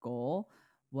 2024 goal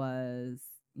was,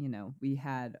 we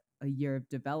had a year of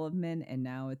development, and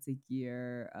now it's a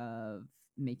year of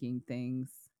making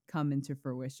things come into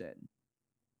fruition.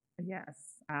 Yes,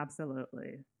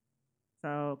 absolutely.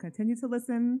 So continue to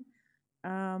listen.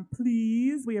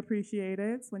 Please, we appreciate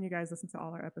it when you guys listen to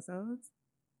all our episodes.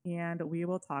 And we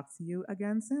will talk to you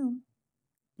again soon.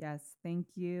 Yes. Thank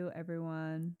you,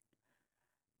 everyone.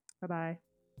 Bye-bye.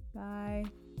 Bye.